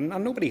designed. And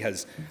nobody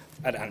has,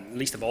 and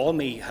least of all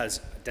me,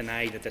 has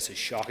denied that this is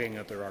shocking,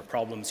 that there are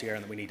problems here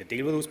and that we need to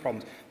deal with those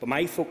problems. But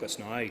my focus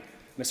now,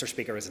 Mr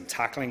Speaker, is in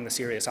tackling the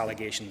serious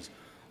allegations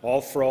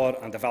of fraud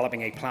and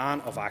developing a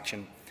plan of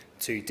action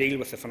to deal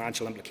with the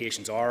financial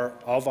implications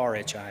of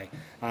RHI,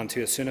 and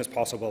to, as soon as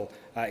possible,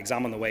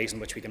 examine the ways in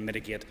which we can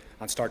mitigate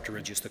and start to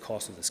reduce the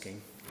cost of the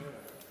scheme.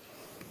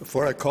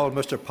 Before I call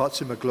Mr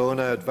Potsy McGlone,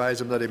 I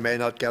advise him that he may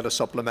not get a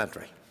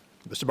supplementary.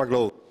 Mr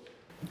McGlone.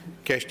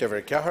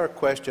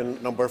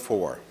 Question number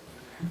 4.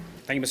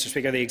 Thank you, Mr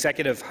Speaker. The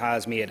Executive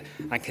has made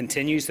and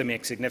continues to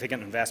make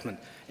significant investment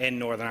in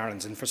Northern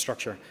Ireland's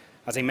infrastructure.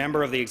 As a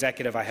member of the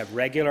Executive, I have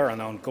regular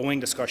and ongoing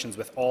discussions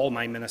with all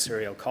my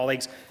ministerial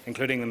colleagues,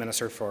 including the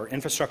Minister for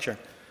Infrastructure.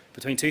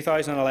 Between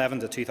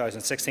 2011 to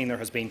 2016, there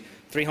has been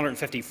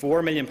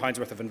 £354 million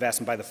worth of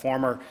investment by the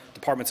former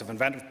Departments of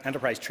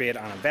Enterprise, Trade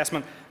and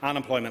Investment and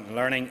Employment and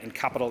Learning in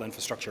capital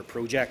infrastructure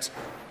projects.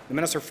 The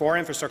Minister for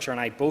Infrastructure and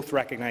I both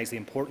recognise the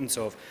importance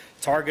of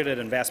targeted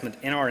investment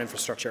in our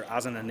infrastructure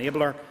as an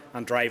enabler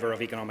and driver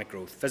of economic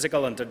growth.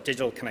 Physical and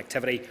digital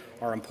connectivity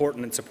are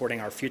important in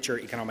supporting our future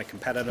economic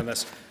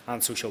competitiveness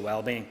and social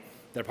well-being.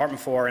 The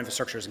Department for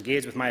Infrastructure is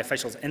engaged with my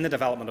officials in the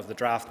development of the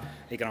draft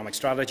economic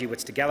strategy,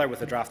 which, together with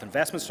the draft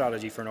investment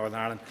strategy for Northern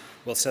Ireland,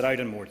 will set out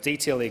in more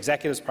detail the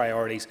Executive's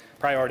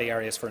priority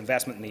areas for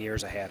investment in the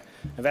years ahead.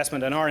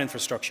 Investment in our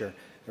infrastructure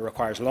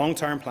requires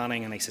long-term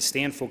planning and a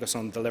sustained focus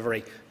on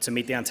delivery to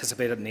meet the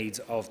anticipated needs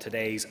of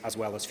today's as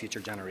well as future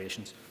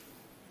generations.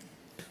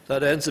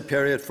 That ends the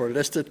period for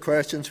listed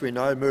questions. We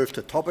now move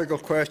to topical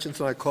questions,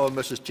 and I call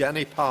Mrs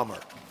Jenny Palmer.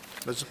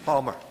 Mrs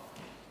Palmer.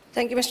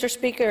 Thank you, Mr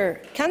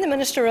Speaker. Can the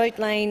Minister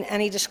outline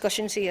any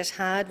discussions he has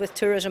had with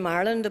Tourism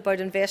Ireland about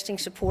investing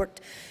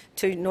support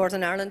to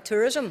Northern Ireland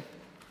tourism?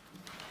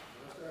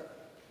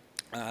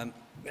 I'm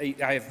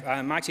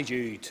actually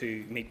due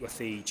to meet with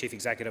the Chief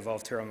Executive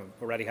of Tourism.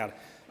 I've already had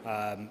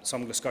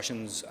some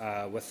discussions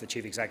with the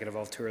Chief Executive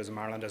of Tourism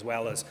Ireland, as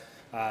well as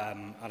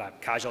on a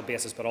casual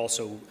basis, but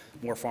also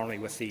more formally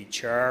with the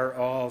Chair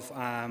of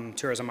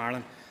Tourism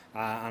Ireland.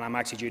 And I'm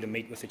actually due to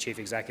meet with the Chief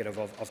Executive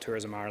of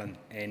Tourism Ireland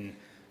in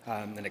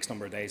the next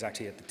number of days,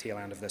 actually at the tail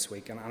end of this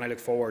week. And I look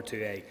forward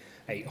to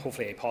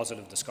hopefully a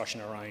positive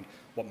discussion around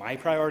what my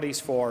priorities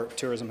for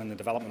tourism and the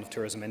development of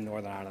tourism in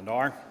Northern Ireland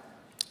are,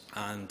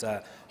 and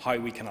how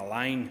we can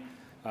align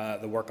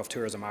the work of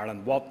Tourism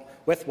Ireland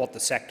with what the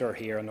sector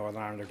here in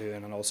Northern Ireland are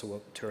doing, and also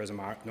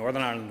what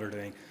Northern Ireland are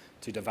doing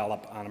to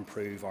develop and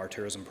improve our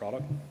tourism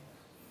product.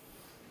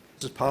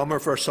 Mrs Palmer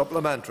for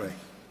supplementary.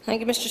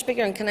 Thank you, Mr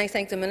Speaker, and can I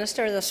thank the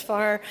Minister thus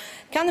far.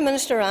 Can the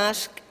Minister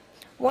ask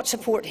what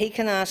support he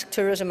can ask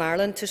Tourism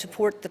Ireland to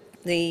support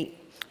the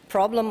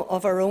problem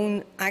of our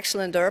own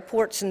excellent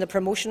airports and the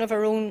promotion of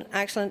our own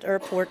excellent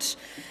airports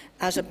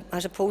as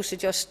opposed to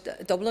just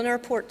Dublin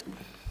Airport?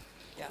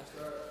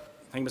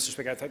 Thank you, Mr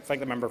Speaker. I thank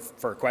the member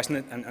for her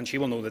question, and she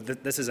will know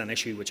that this is an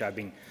issue which I've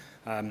been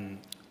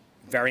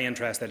very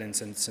interested in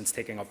since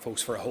taking up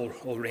post for a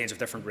whole range of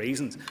different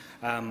reasons.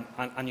 And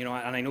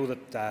I know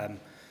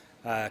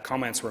that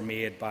comments were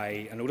made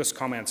by, I noticed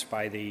comments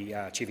by the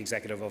Chief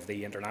Executive of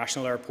the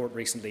International Airport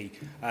recently,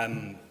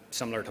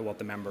 similar to what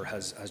the member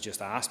has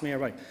just asked me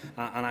about.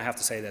 And I have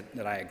to say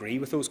that I agree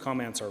with those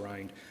comments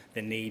around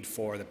the need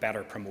for the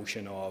better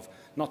promotion of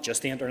not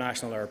just the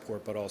International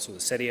Airport, but also the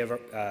City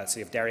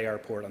of Derry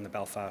Airport and the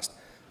Belfast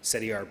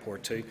City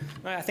Airport too.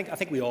 Now, I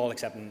think we all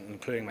accept,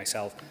 including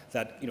myself,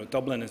 that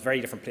Dublin is a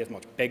very different place,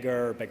 much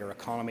bigger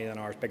economy than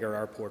ours, bigger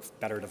airport,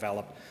 better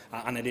developed,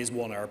 and it is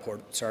one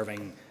airport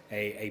serving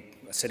a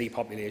city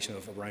population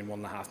of around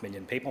 1.5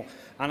 million people,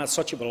 and as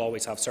such it will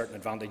always have certain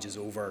advantages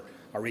over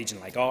a region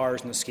like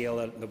ours and the scale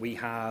that we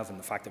have, and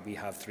the fact that we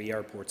have 3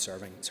 airports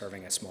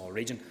serving a small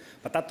region.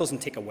 But that doesn't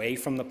take away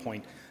from the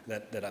point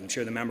that I'm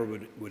sure the member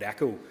would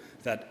echo,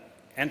 that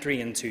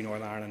entry into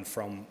Northern Ireland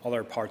from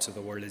other parts of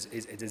the world is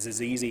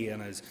as easy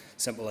and as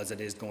simple as it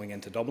is going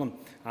into Dublin.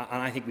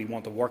 And I think we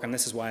want to work, and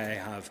this is why I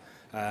have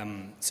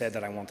said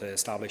that I want to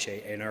establish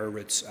an air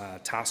routes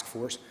task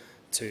force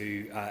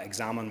to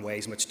examine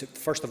ways in which,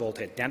 first of all,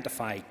 to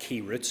identify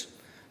key routes,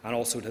 and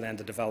also to then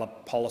to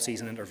develop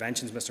policies and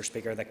interventions, Mr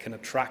Speaker, that can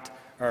attract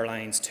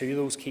airlines to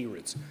those key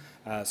routes,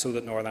 so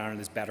that Northern Ireland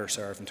is better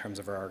served in terms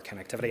of our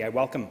connectivity. I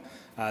welcome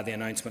the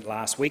announcement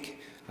last week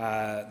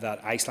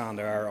that Iceland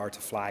Air are to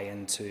fly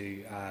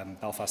into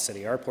Belfast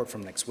City Airport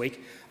from next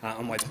week.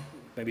 And whilst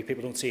maybe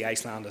people don't see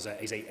Iceland as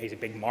a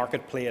big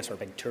marketplace or a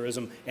big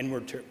tourism,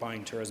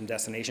 inward-bound tourism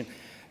destination,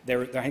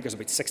 I think there's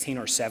about 16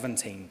 or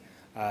 17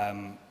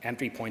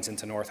 entry points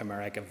into North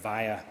America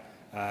via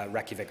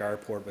Reykjavik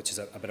Airport, which is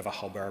a bit of a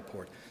hub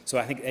airport. So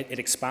I think it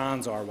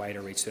expands our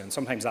wider reach to, and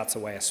sometimes that's the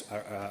way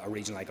a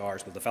region like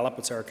ours will develop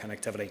its air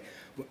connectivity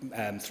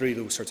through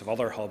those sorts of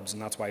other hubs,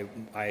 and that's why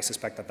I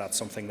suspect that that's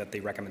something that the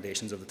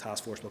recommendations of the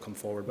task force will come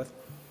forward with.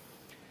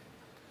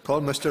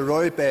 Call Mr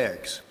Roy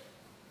Beggs.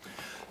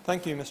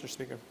 Thank you, Mr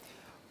Speaker.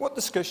 What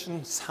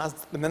discussions has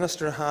the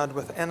Minister had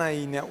with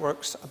NIE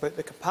Networks about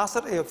the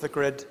capacity of the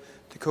grid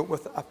to cope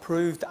with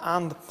approved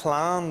and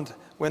planned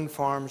wind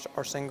farms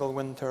or single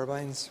wind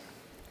turbines?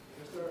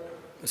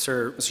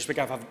 Mr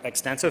Speaker, I've had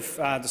extensive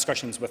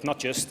discussions with not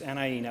just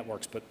NIE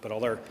Networks but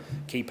other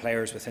key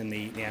players within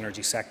the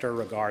energy sector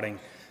regarding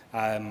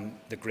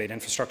the grid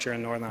infrastructure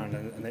in Northern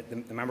Ireland,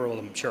 and the member will,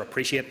 I'm sure,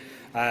 appreciate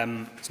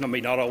it's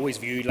not always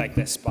viewed like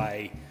this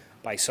by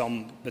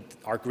some, but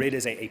our grid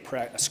is a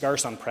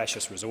scarce and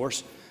precious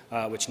resource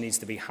which needs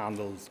to be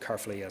handled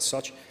carefully as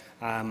such,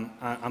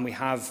 and we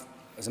have,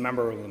 as a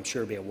member will, I'm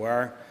sure, be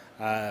aware,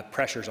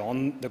 pressures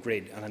on the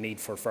grid and a need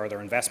for further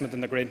investment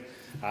in the grid.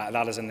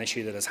 That is an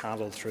issue that is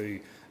handled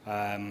through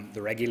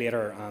the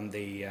regulator and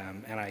the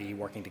NIE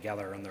working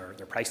together on their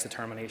price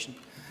determination,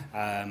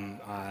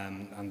 and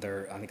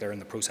I think they're in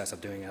the process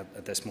of doing it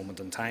at this moment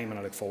in time, and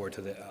I look forward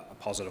to a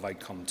positive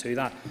outcome to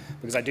that,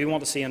 because I do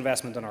want to see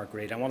investment in our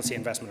grid. I want to see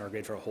investment in our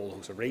grid for a whole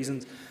host of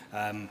reasons,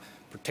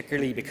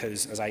 particularly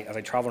because as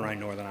I travel around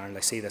Northern Ireland,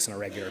 I see this on a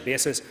regular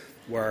basis,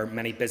 where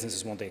many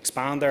businesses want to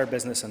expand their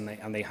business,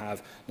 and they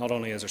have, not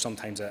only is there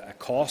sometimes a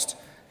cost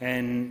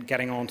in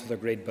getting onto the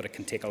grid, but it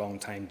can take a long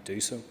time to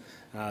do so.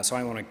 So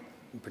I want to,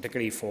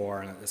 particularly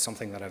for, and it's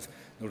something that I've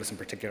noticed in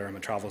particular in my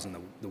travels in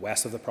the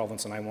west of the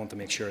province, and I want to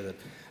make sure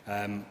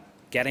that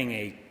getting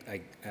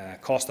a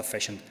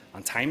cost-efficient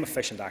and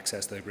time-efficient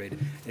access to the grid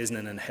isn't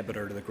an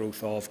inhibitor to the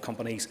growth of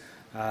companies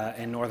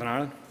in Northern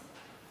Ireland.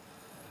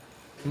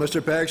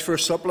 Mr Beggs for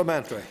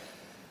supplementary.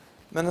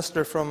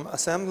 Minister, from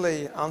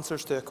Assembly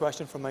answers to a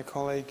question from my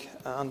colleague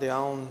Andy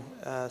Allen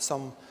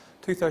some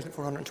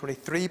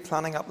 2,423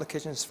 planning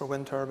applications for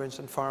wind turbines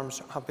and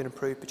farms have been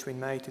approved between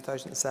May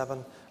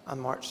 2007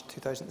 and March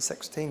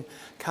 2016.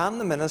 Can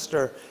the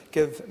Minister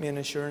give me an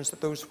assurance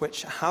that those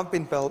which have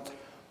been built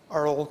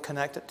are all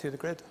connected to the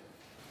grid?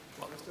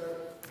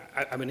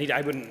 I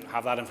wouldn't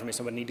have that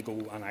information. I would need to go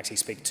and actually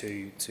speak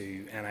to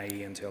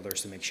NIE and to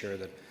others to make sure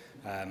that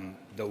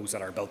those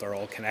that are built are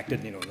all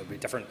connected. You know, there'll be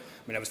different.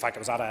 I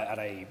was at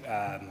a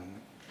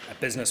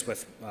business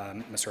with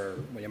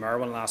Mr. William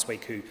Irwin last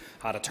week, who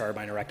had a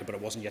turbine erected, but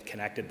it wasn't yet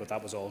connected. But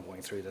that was all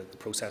going through the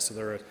process. So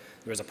there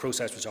is a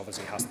process which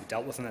obviously has to be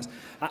dealt with in this.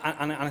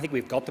 And I think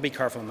we've got to be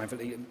careful and mindful.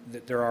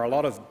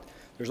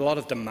 There's a lot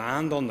of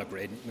demand on the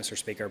grid, Mr.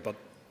 Speaker, but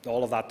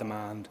all of that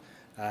demand.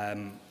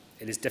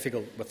 It is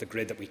difficult with the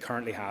grid that we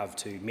currently have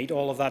to meet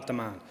all of that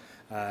demand,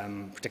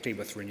 particularly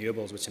with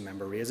renewables, which the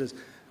member raises.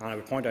 And I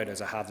would point out,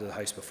 as I have to the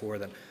House before,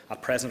 that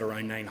at present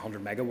around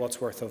 900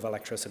 megawatts worth of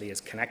electricity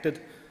is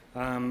connected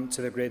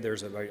to the grid.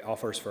 There's about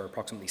offers for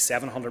approximately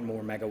 700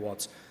 more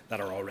megawatts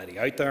that are already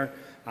out there,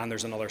 and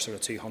there's another sort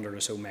of 200 or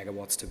so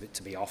megawatts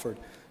to be offered.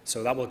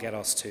 So that will get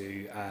us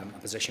to a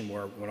position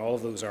where, when all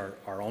of those are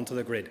onto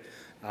the grid,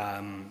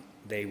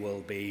 we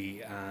will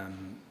be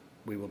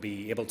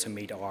able to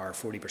meet our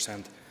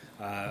 40%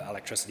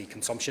 electricity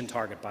consumption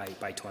target by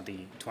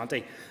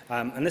 2020.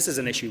 And this is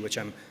an issue which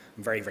I'm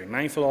very, very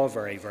mindful of,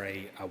 very,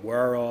 very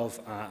aware of,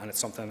 and it's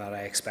something that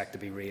I expect to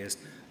be raised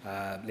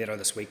later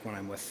this week when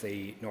I'm with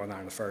the Northern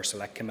Ireland Affairs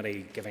Select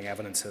Committee, giving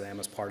evidence to them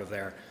as part of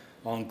their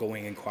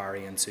ongoing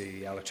inquiry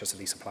into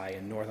electricity supply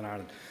in Northern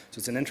Ireland. So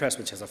it's an interest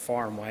which has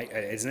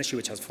it's an issue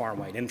which has far and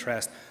wide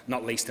interest,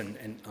 not least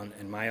in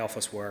my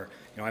office, where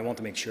I want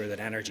to make sure that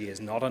energy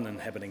is not an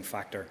inhibiting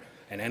factor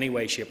in any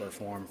way, shape or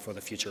form for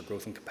the future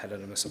growth and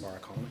competitiveness of our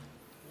economy.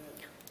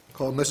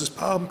 Call Mrs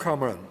Palm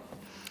Cameron.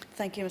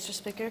 Thank you, Mr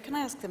Speaker. Can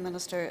I ask the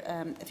Minister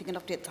if you can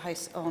update the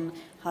House on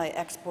how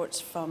exports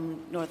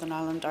from Northern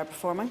Ireland are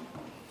performing?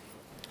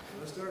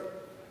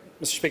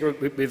 Mr Speaker,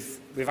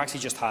 we've actually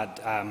just had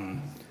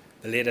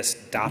the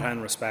latest data in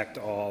respect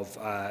of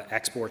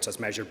exports as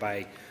measured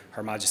by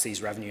Her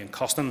Majesty's Revenue and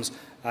Customs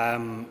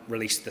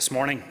released this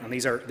morning, and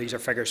these are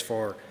figures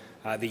for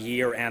the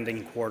year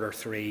ending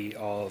Q3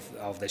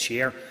 of this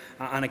year.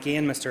 And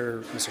again,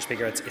 Mr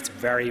Speaker, it's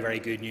very, very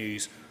good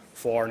news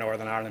for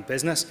Northern Ireland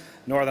business.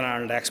 Northern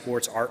Ireland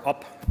exports are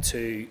up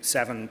to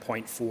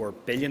 £7.4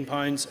 billion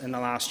in the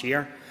last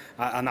year,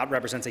 and that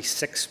represents a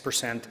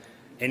 6%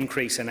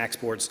 increase in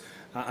exports.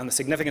 And the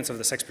significance of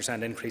the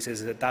 6% increase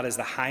is that that is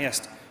the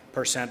highest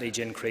percentage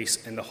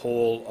increase in the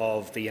whole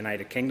of the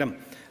United Kingdom.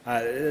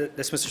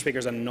 This, Mr Speaker,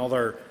 is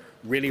another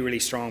really, really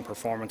strong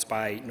performance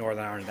by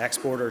Northern Ireland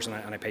exporters, and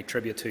I pay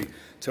tribute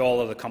to all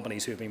of the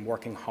companies who have been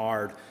working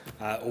hard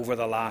over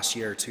the last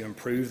year to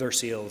improve their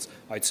sales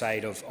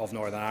outside of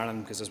Northern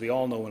Ireland, because as we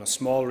all know, in a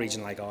small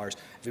region like ours,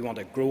 if we want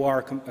to grow our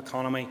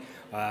economy,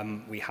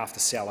 we have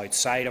to sell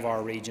outside of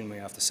our region, we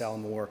have to sell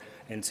more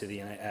into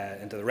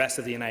the rest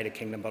of the United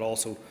Kingdom, but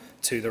also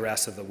to the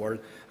rest of the world.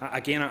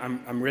 Again,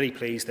 I'm really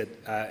pleased that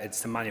it's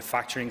the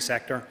manufacturing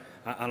sector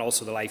and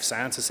also the life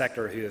sciences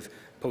sector who have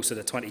posted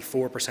a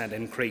 24%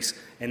 increase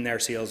in their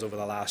sales over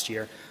the last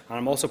year. And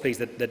I'm also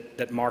pleased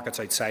that markets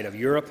outside of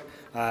Europe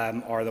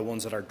are the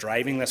ones that are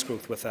driving this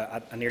growth, with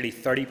a nearly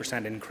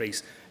 30%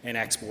 increase in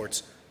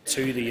exports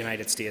to the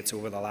United States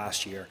over the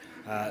last year.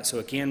 So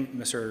again,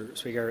 Mr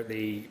Speaker,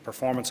 the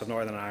performance of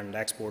Northern Ireland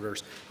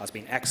exporters has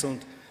been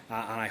excellent,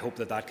 and I hope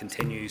that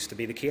continues to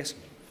be the case.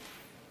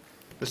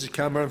 Mrs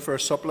Cameron for a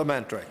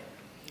supplementary.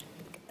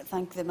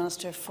 Thank the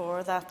Minister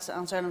for that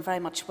answer, and I very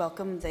much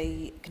welcome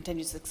the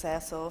continued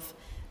success of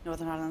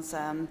Northern Ireland's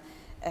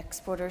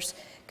exporters.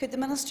 Could the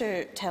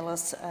Minister tell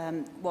us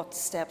what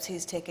steps he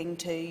is taking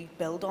to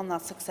build on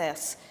that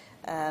success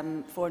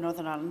for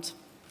Northern Ireland?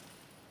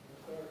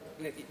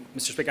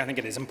 Mr Speaker, I think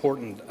it is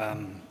important,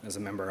 as the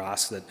member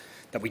asked,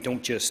 that we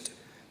don't just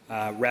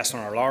rest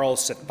on our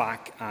laurels, sit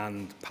back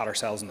and pat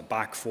ourselves on the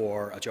back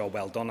for a job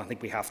well done. I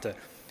think we have to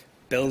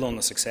build on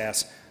the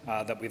success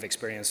that we've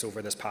experienced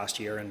over this past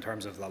year. In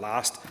terms of the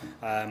last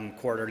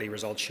quarterly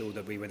results, showed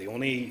that we were the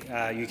only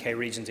UK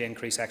region to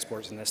increase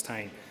exports in this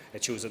time.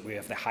 It shows that we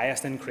have the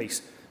highest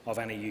increase of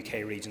any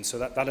UK region. So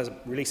that is a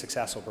really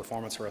successful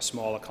performance for a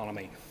small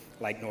economy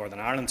like Northern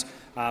Ireland.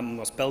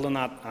 Let's build on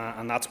that,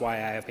 and that's why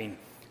I have been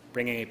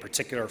bringing a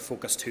particular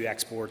focus to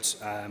exports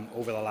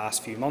over the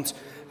last few months.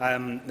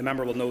 The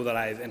member will know that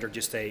I've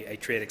introduced a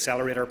trade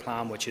accelerator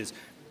plan, which is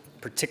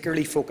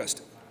particularly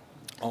focused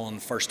on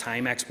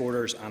first-time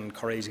exporters and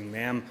encouraging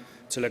them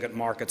to look at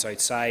markets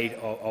outside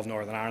of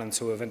Northern Ireland.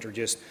 So we've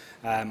introduced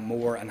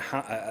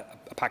a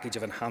package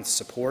of enhanced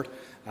support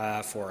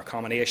for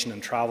accommodation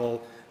and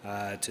travel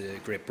to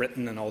Great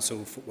Britain, and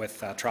also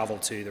with travel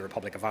to the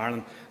Republic of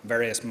Ireland,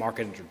 various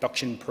market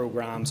introduction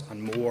programmes,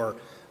 and more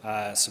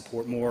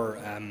support, more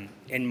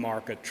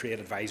in-market trade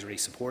advisory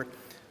support.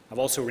 I've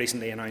also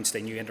recently announced a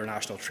new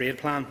international trade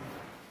plan,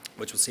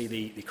 which will see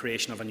the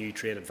creation of a new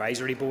trade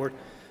advisory board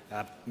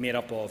made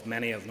up of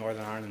many of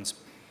Northern Ireland's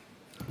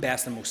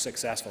best and most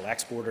successful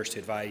exporters to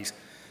advise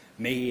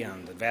me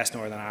and Invest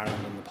Northern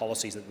Ireland and the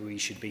policies that we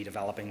should be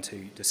developing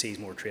to seize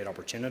more trade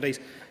opportunities.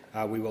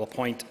 We will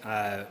appoint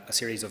a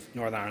series of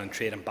Northern Ireland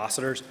trade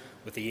ambassadors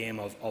with the aim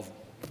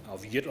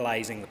of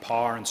utilising the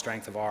power and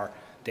strength of our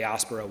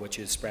diaspora, which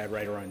is spread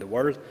right around the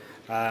world.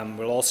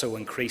 We'll also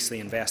increase the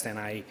Invest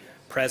NI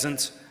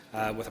presence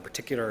with a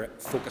particular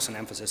focus and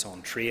emphasis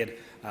on trade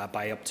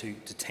by up to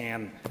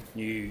 10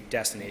 new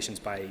destinations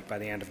by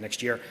the end of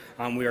next year.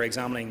 And we are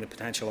examining the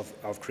potential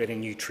of creating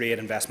new trade,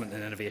 investment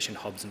and innovation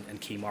hubs in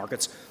key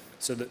markets.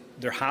 So that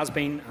there has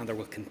been and there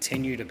will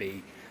continue to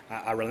be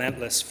a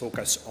relentless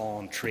focus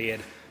on trade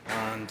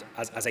and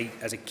as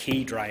a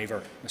key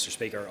driver, Mr.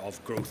 Speaker,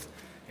 of growth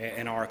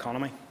in our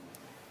economy.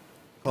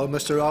 Call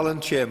Mr. Alan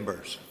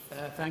Chambers.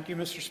 Thank you,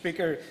 Mr.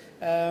 Speaker.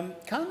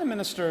 Can the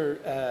Minister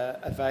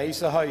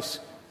advise the House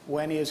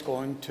when he is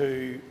going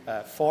to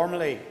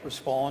formally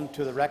respond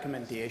to the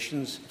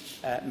recommendations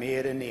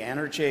made in the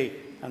Energy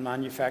and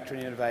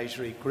Manufacturing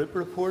Advisory Group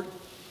report?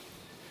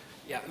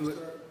 Yeah,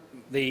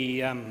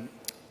 the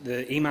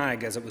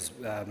EMAG, as it was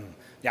the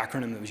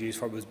acronym that was used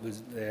for,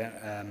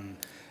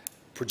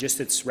 produced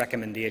its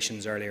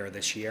recommendations earlier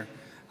this year,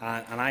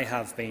 and I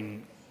have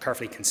been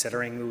carefully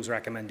considering those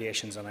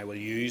recommendations, and I will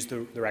use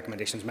the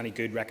recommendations, many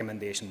good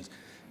recommendations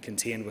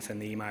contained within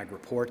the EMAG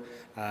report,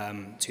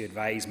 to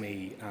advise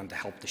me and to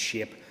help to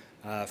shape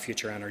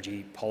future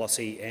energy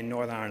policy in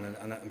Northern Ireland.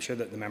 And I'm sure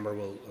that the member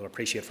will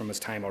appreciate from his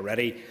time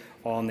already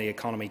on the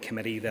Economy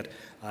Committee that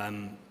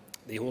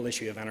the whole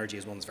issue of energy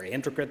is one that's very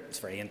intricate, it's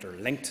very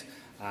interlinked,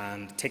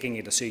 and taking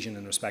a decision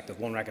in respect of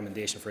one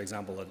recommendation, for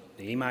example, that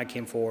the EMAG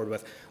came forward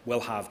with, will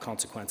have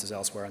consequences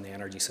elsewhere in the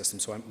energy system.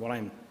 So what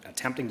I'm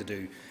attempting to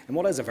do, in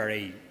what is a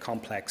very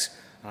complex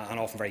and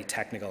often very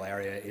technical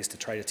area, is to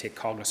try to take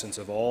cognizance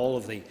of all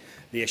of the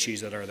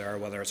issues that are there,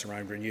 whether it's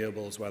around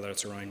renewables, whether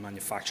it's around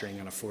manufacturing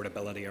and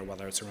affordability, or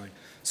whether it's around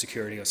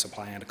security of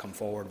supply, and to come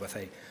forward with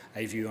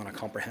a view on a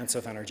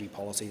comprehensive energy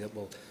policy that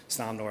will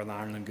stand Northern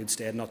Ireland in good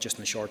stead, not just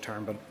in the short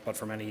term, but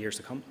for many years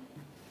to come.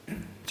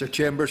 Mr.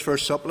 Chambers for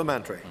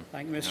supplementary.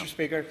 Thank you, Mr.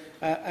 Speaker.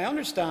 I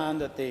understand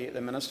that the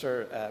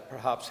Minister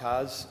perhaps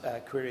has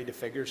queried the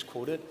figures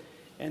quoted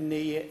in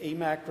the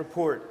EMAG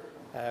report,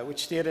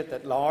 which stated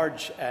that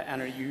large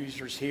energy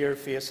users here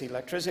face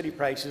electricity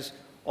prices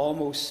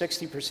almost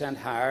 60%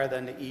 higher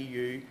than the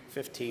EU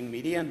 15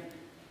 median.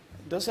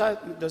 Does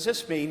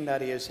this mean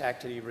that he is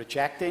actually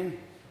rejecting,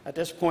 at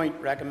this point,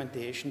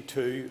 recommendation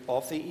 2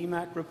 of the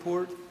EMAG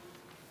report?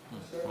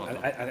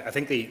 I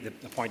think the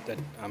point that,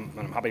 and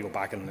I'm happy to go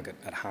back and look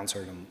at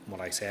Hansard and what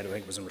I said, I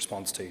think it was in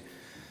response to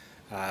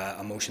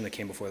a motion that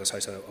came before this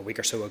House a week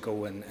or so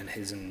ago in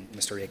his and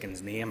Mr.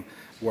 Aiken's name,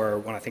 where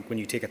when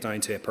you take it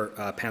down to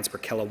pence per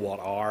kilowatt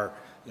hour,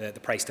 the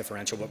price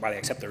differential, but while I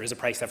accept there is a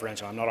price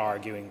differential, I'm not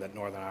arguing that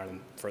Northern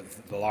Ireland, for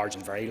the large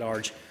and very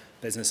large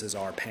businesses,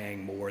 are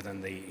paying more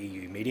than the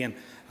EU median.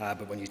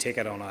 But when you take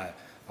it on a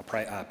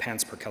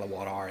pence per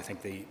kilowatt hour, I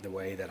think the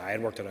way that I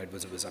had worked it out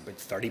was it was about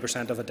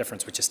 30% of a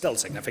difference, which is still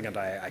significant.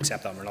 I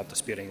accept that, and we're not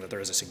disputing that there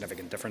is a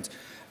significant difference.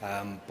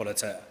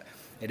 But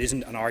it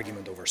isn't an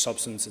argument over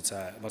substance.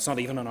 Well, it's not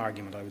even an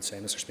argument, I would say,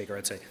 Mr. Speaker.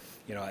 It's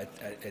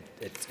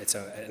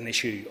an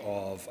issue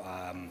of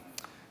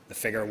the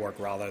figure work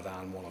rather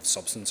than one of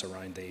substance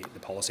around the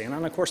policy.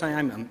 And of course,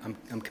 I'm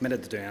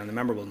committed to doing it, and the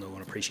member will know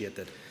and appreciate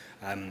that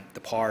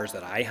the powers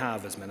that I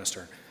have as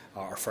Minister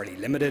are fairly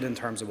limited in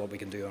terms of what we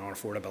can do on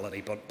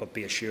affordability, but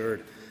be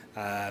assured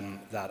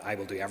that I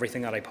will do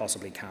everything that I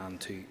possibly can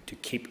to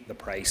keep the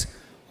price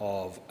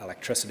of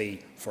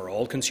electricity for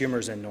all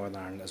consumers in Northern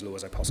Ireland as low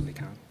as I possibly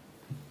can.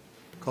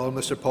 Call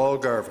Mr. Paul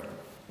Garvin.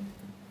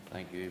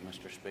 Thank you,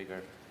 Mr.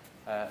 Speaker.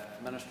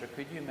 Minister,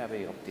 could you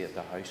maybe update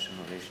the House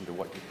in relation to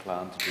what you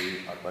plan to do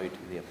about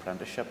the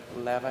Apprenticeship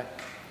Levy?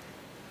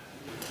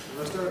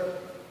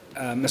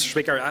 Mr.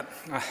 Speaker,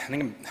 I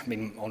think I've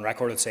been on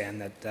record as saying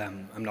that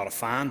I'm not a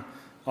fan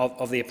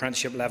of the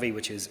Apprenticeship Levy,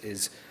 which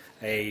is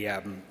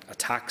a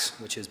tax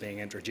which is being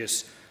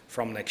introduced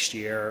from next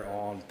year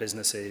on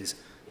businesses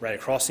right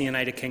across the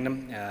United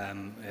Kingdom.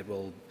 It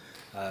will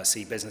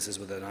see businesses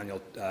with an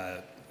annual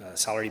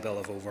salary bill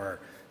of over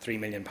 £3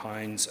 million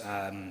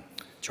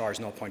charge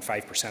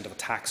 0.5% of a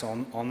tax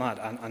on that,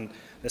 and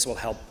this will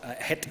help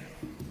hit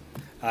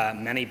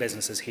many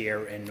businesses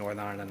here in Northern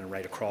Ireland and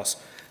right across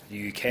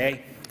the UK.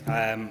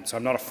 So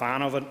I'm not a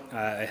fan of it.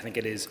 I think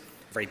it is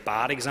a very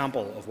bad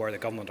example of where the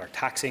government are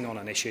taxing on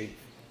an issue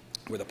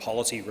where the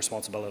policy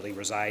responsibility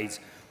resides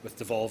with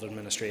devolved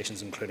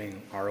administrations,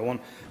 including our own.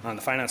 And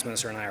the Finance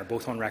Minister and I are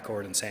both on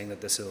record in saying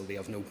that this will be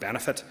of no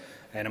benefit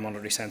in a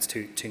monetary sense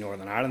to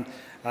Northern Ireland.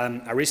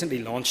 I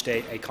recently launched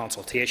a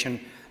consultation,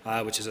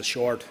 which is a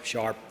short,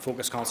 sharp,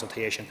 focused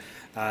consultation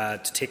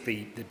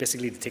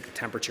basically to take the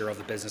temperature of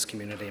the business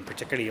community, and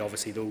particularly,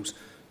 obviously, those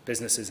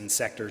businesses and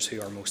sectors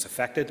who are most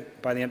affected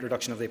by the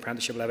introduction of the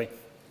Apprenticeship Levy.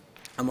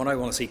 And what I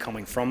want to see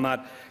coming from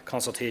that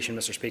consultation,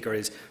 Mr. Speaker,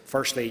 is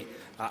firstly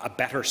a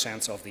better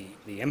sense of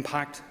the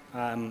impact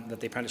that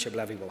the Apprenticeship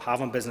Levy will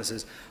have on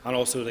businesses, and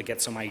also to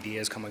get some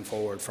ideas coming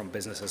forward from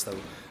businesses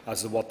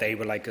as to what they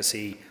would like to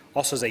see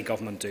us as a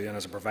government do and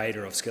as a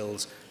provider of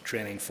skills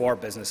training for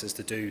businesses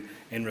to do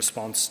in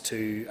response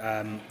to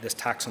this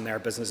tax on their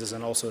businesses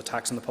and also a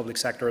tax on the public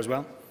sector as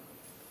well.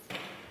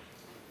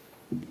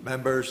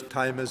 Members,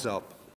 time is up.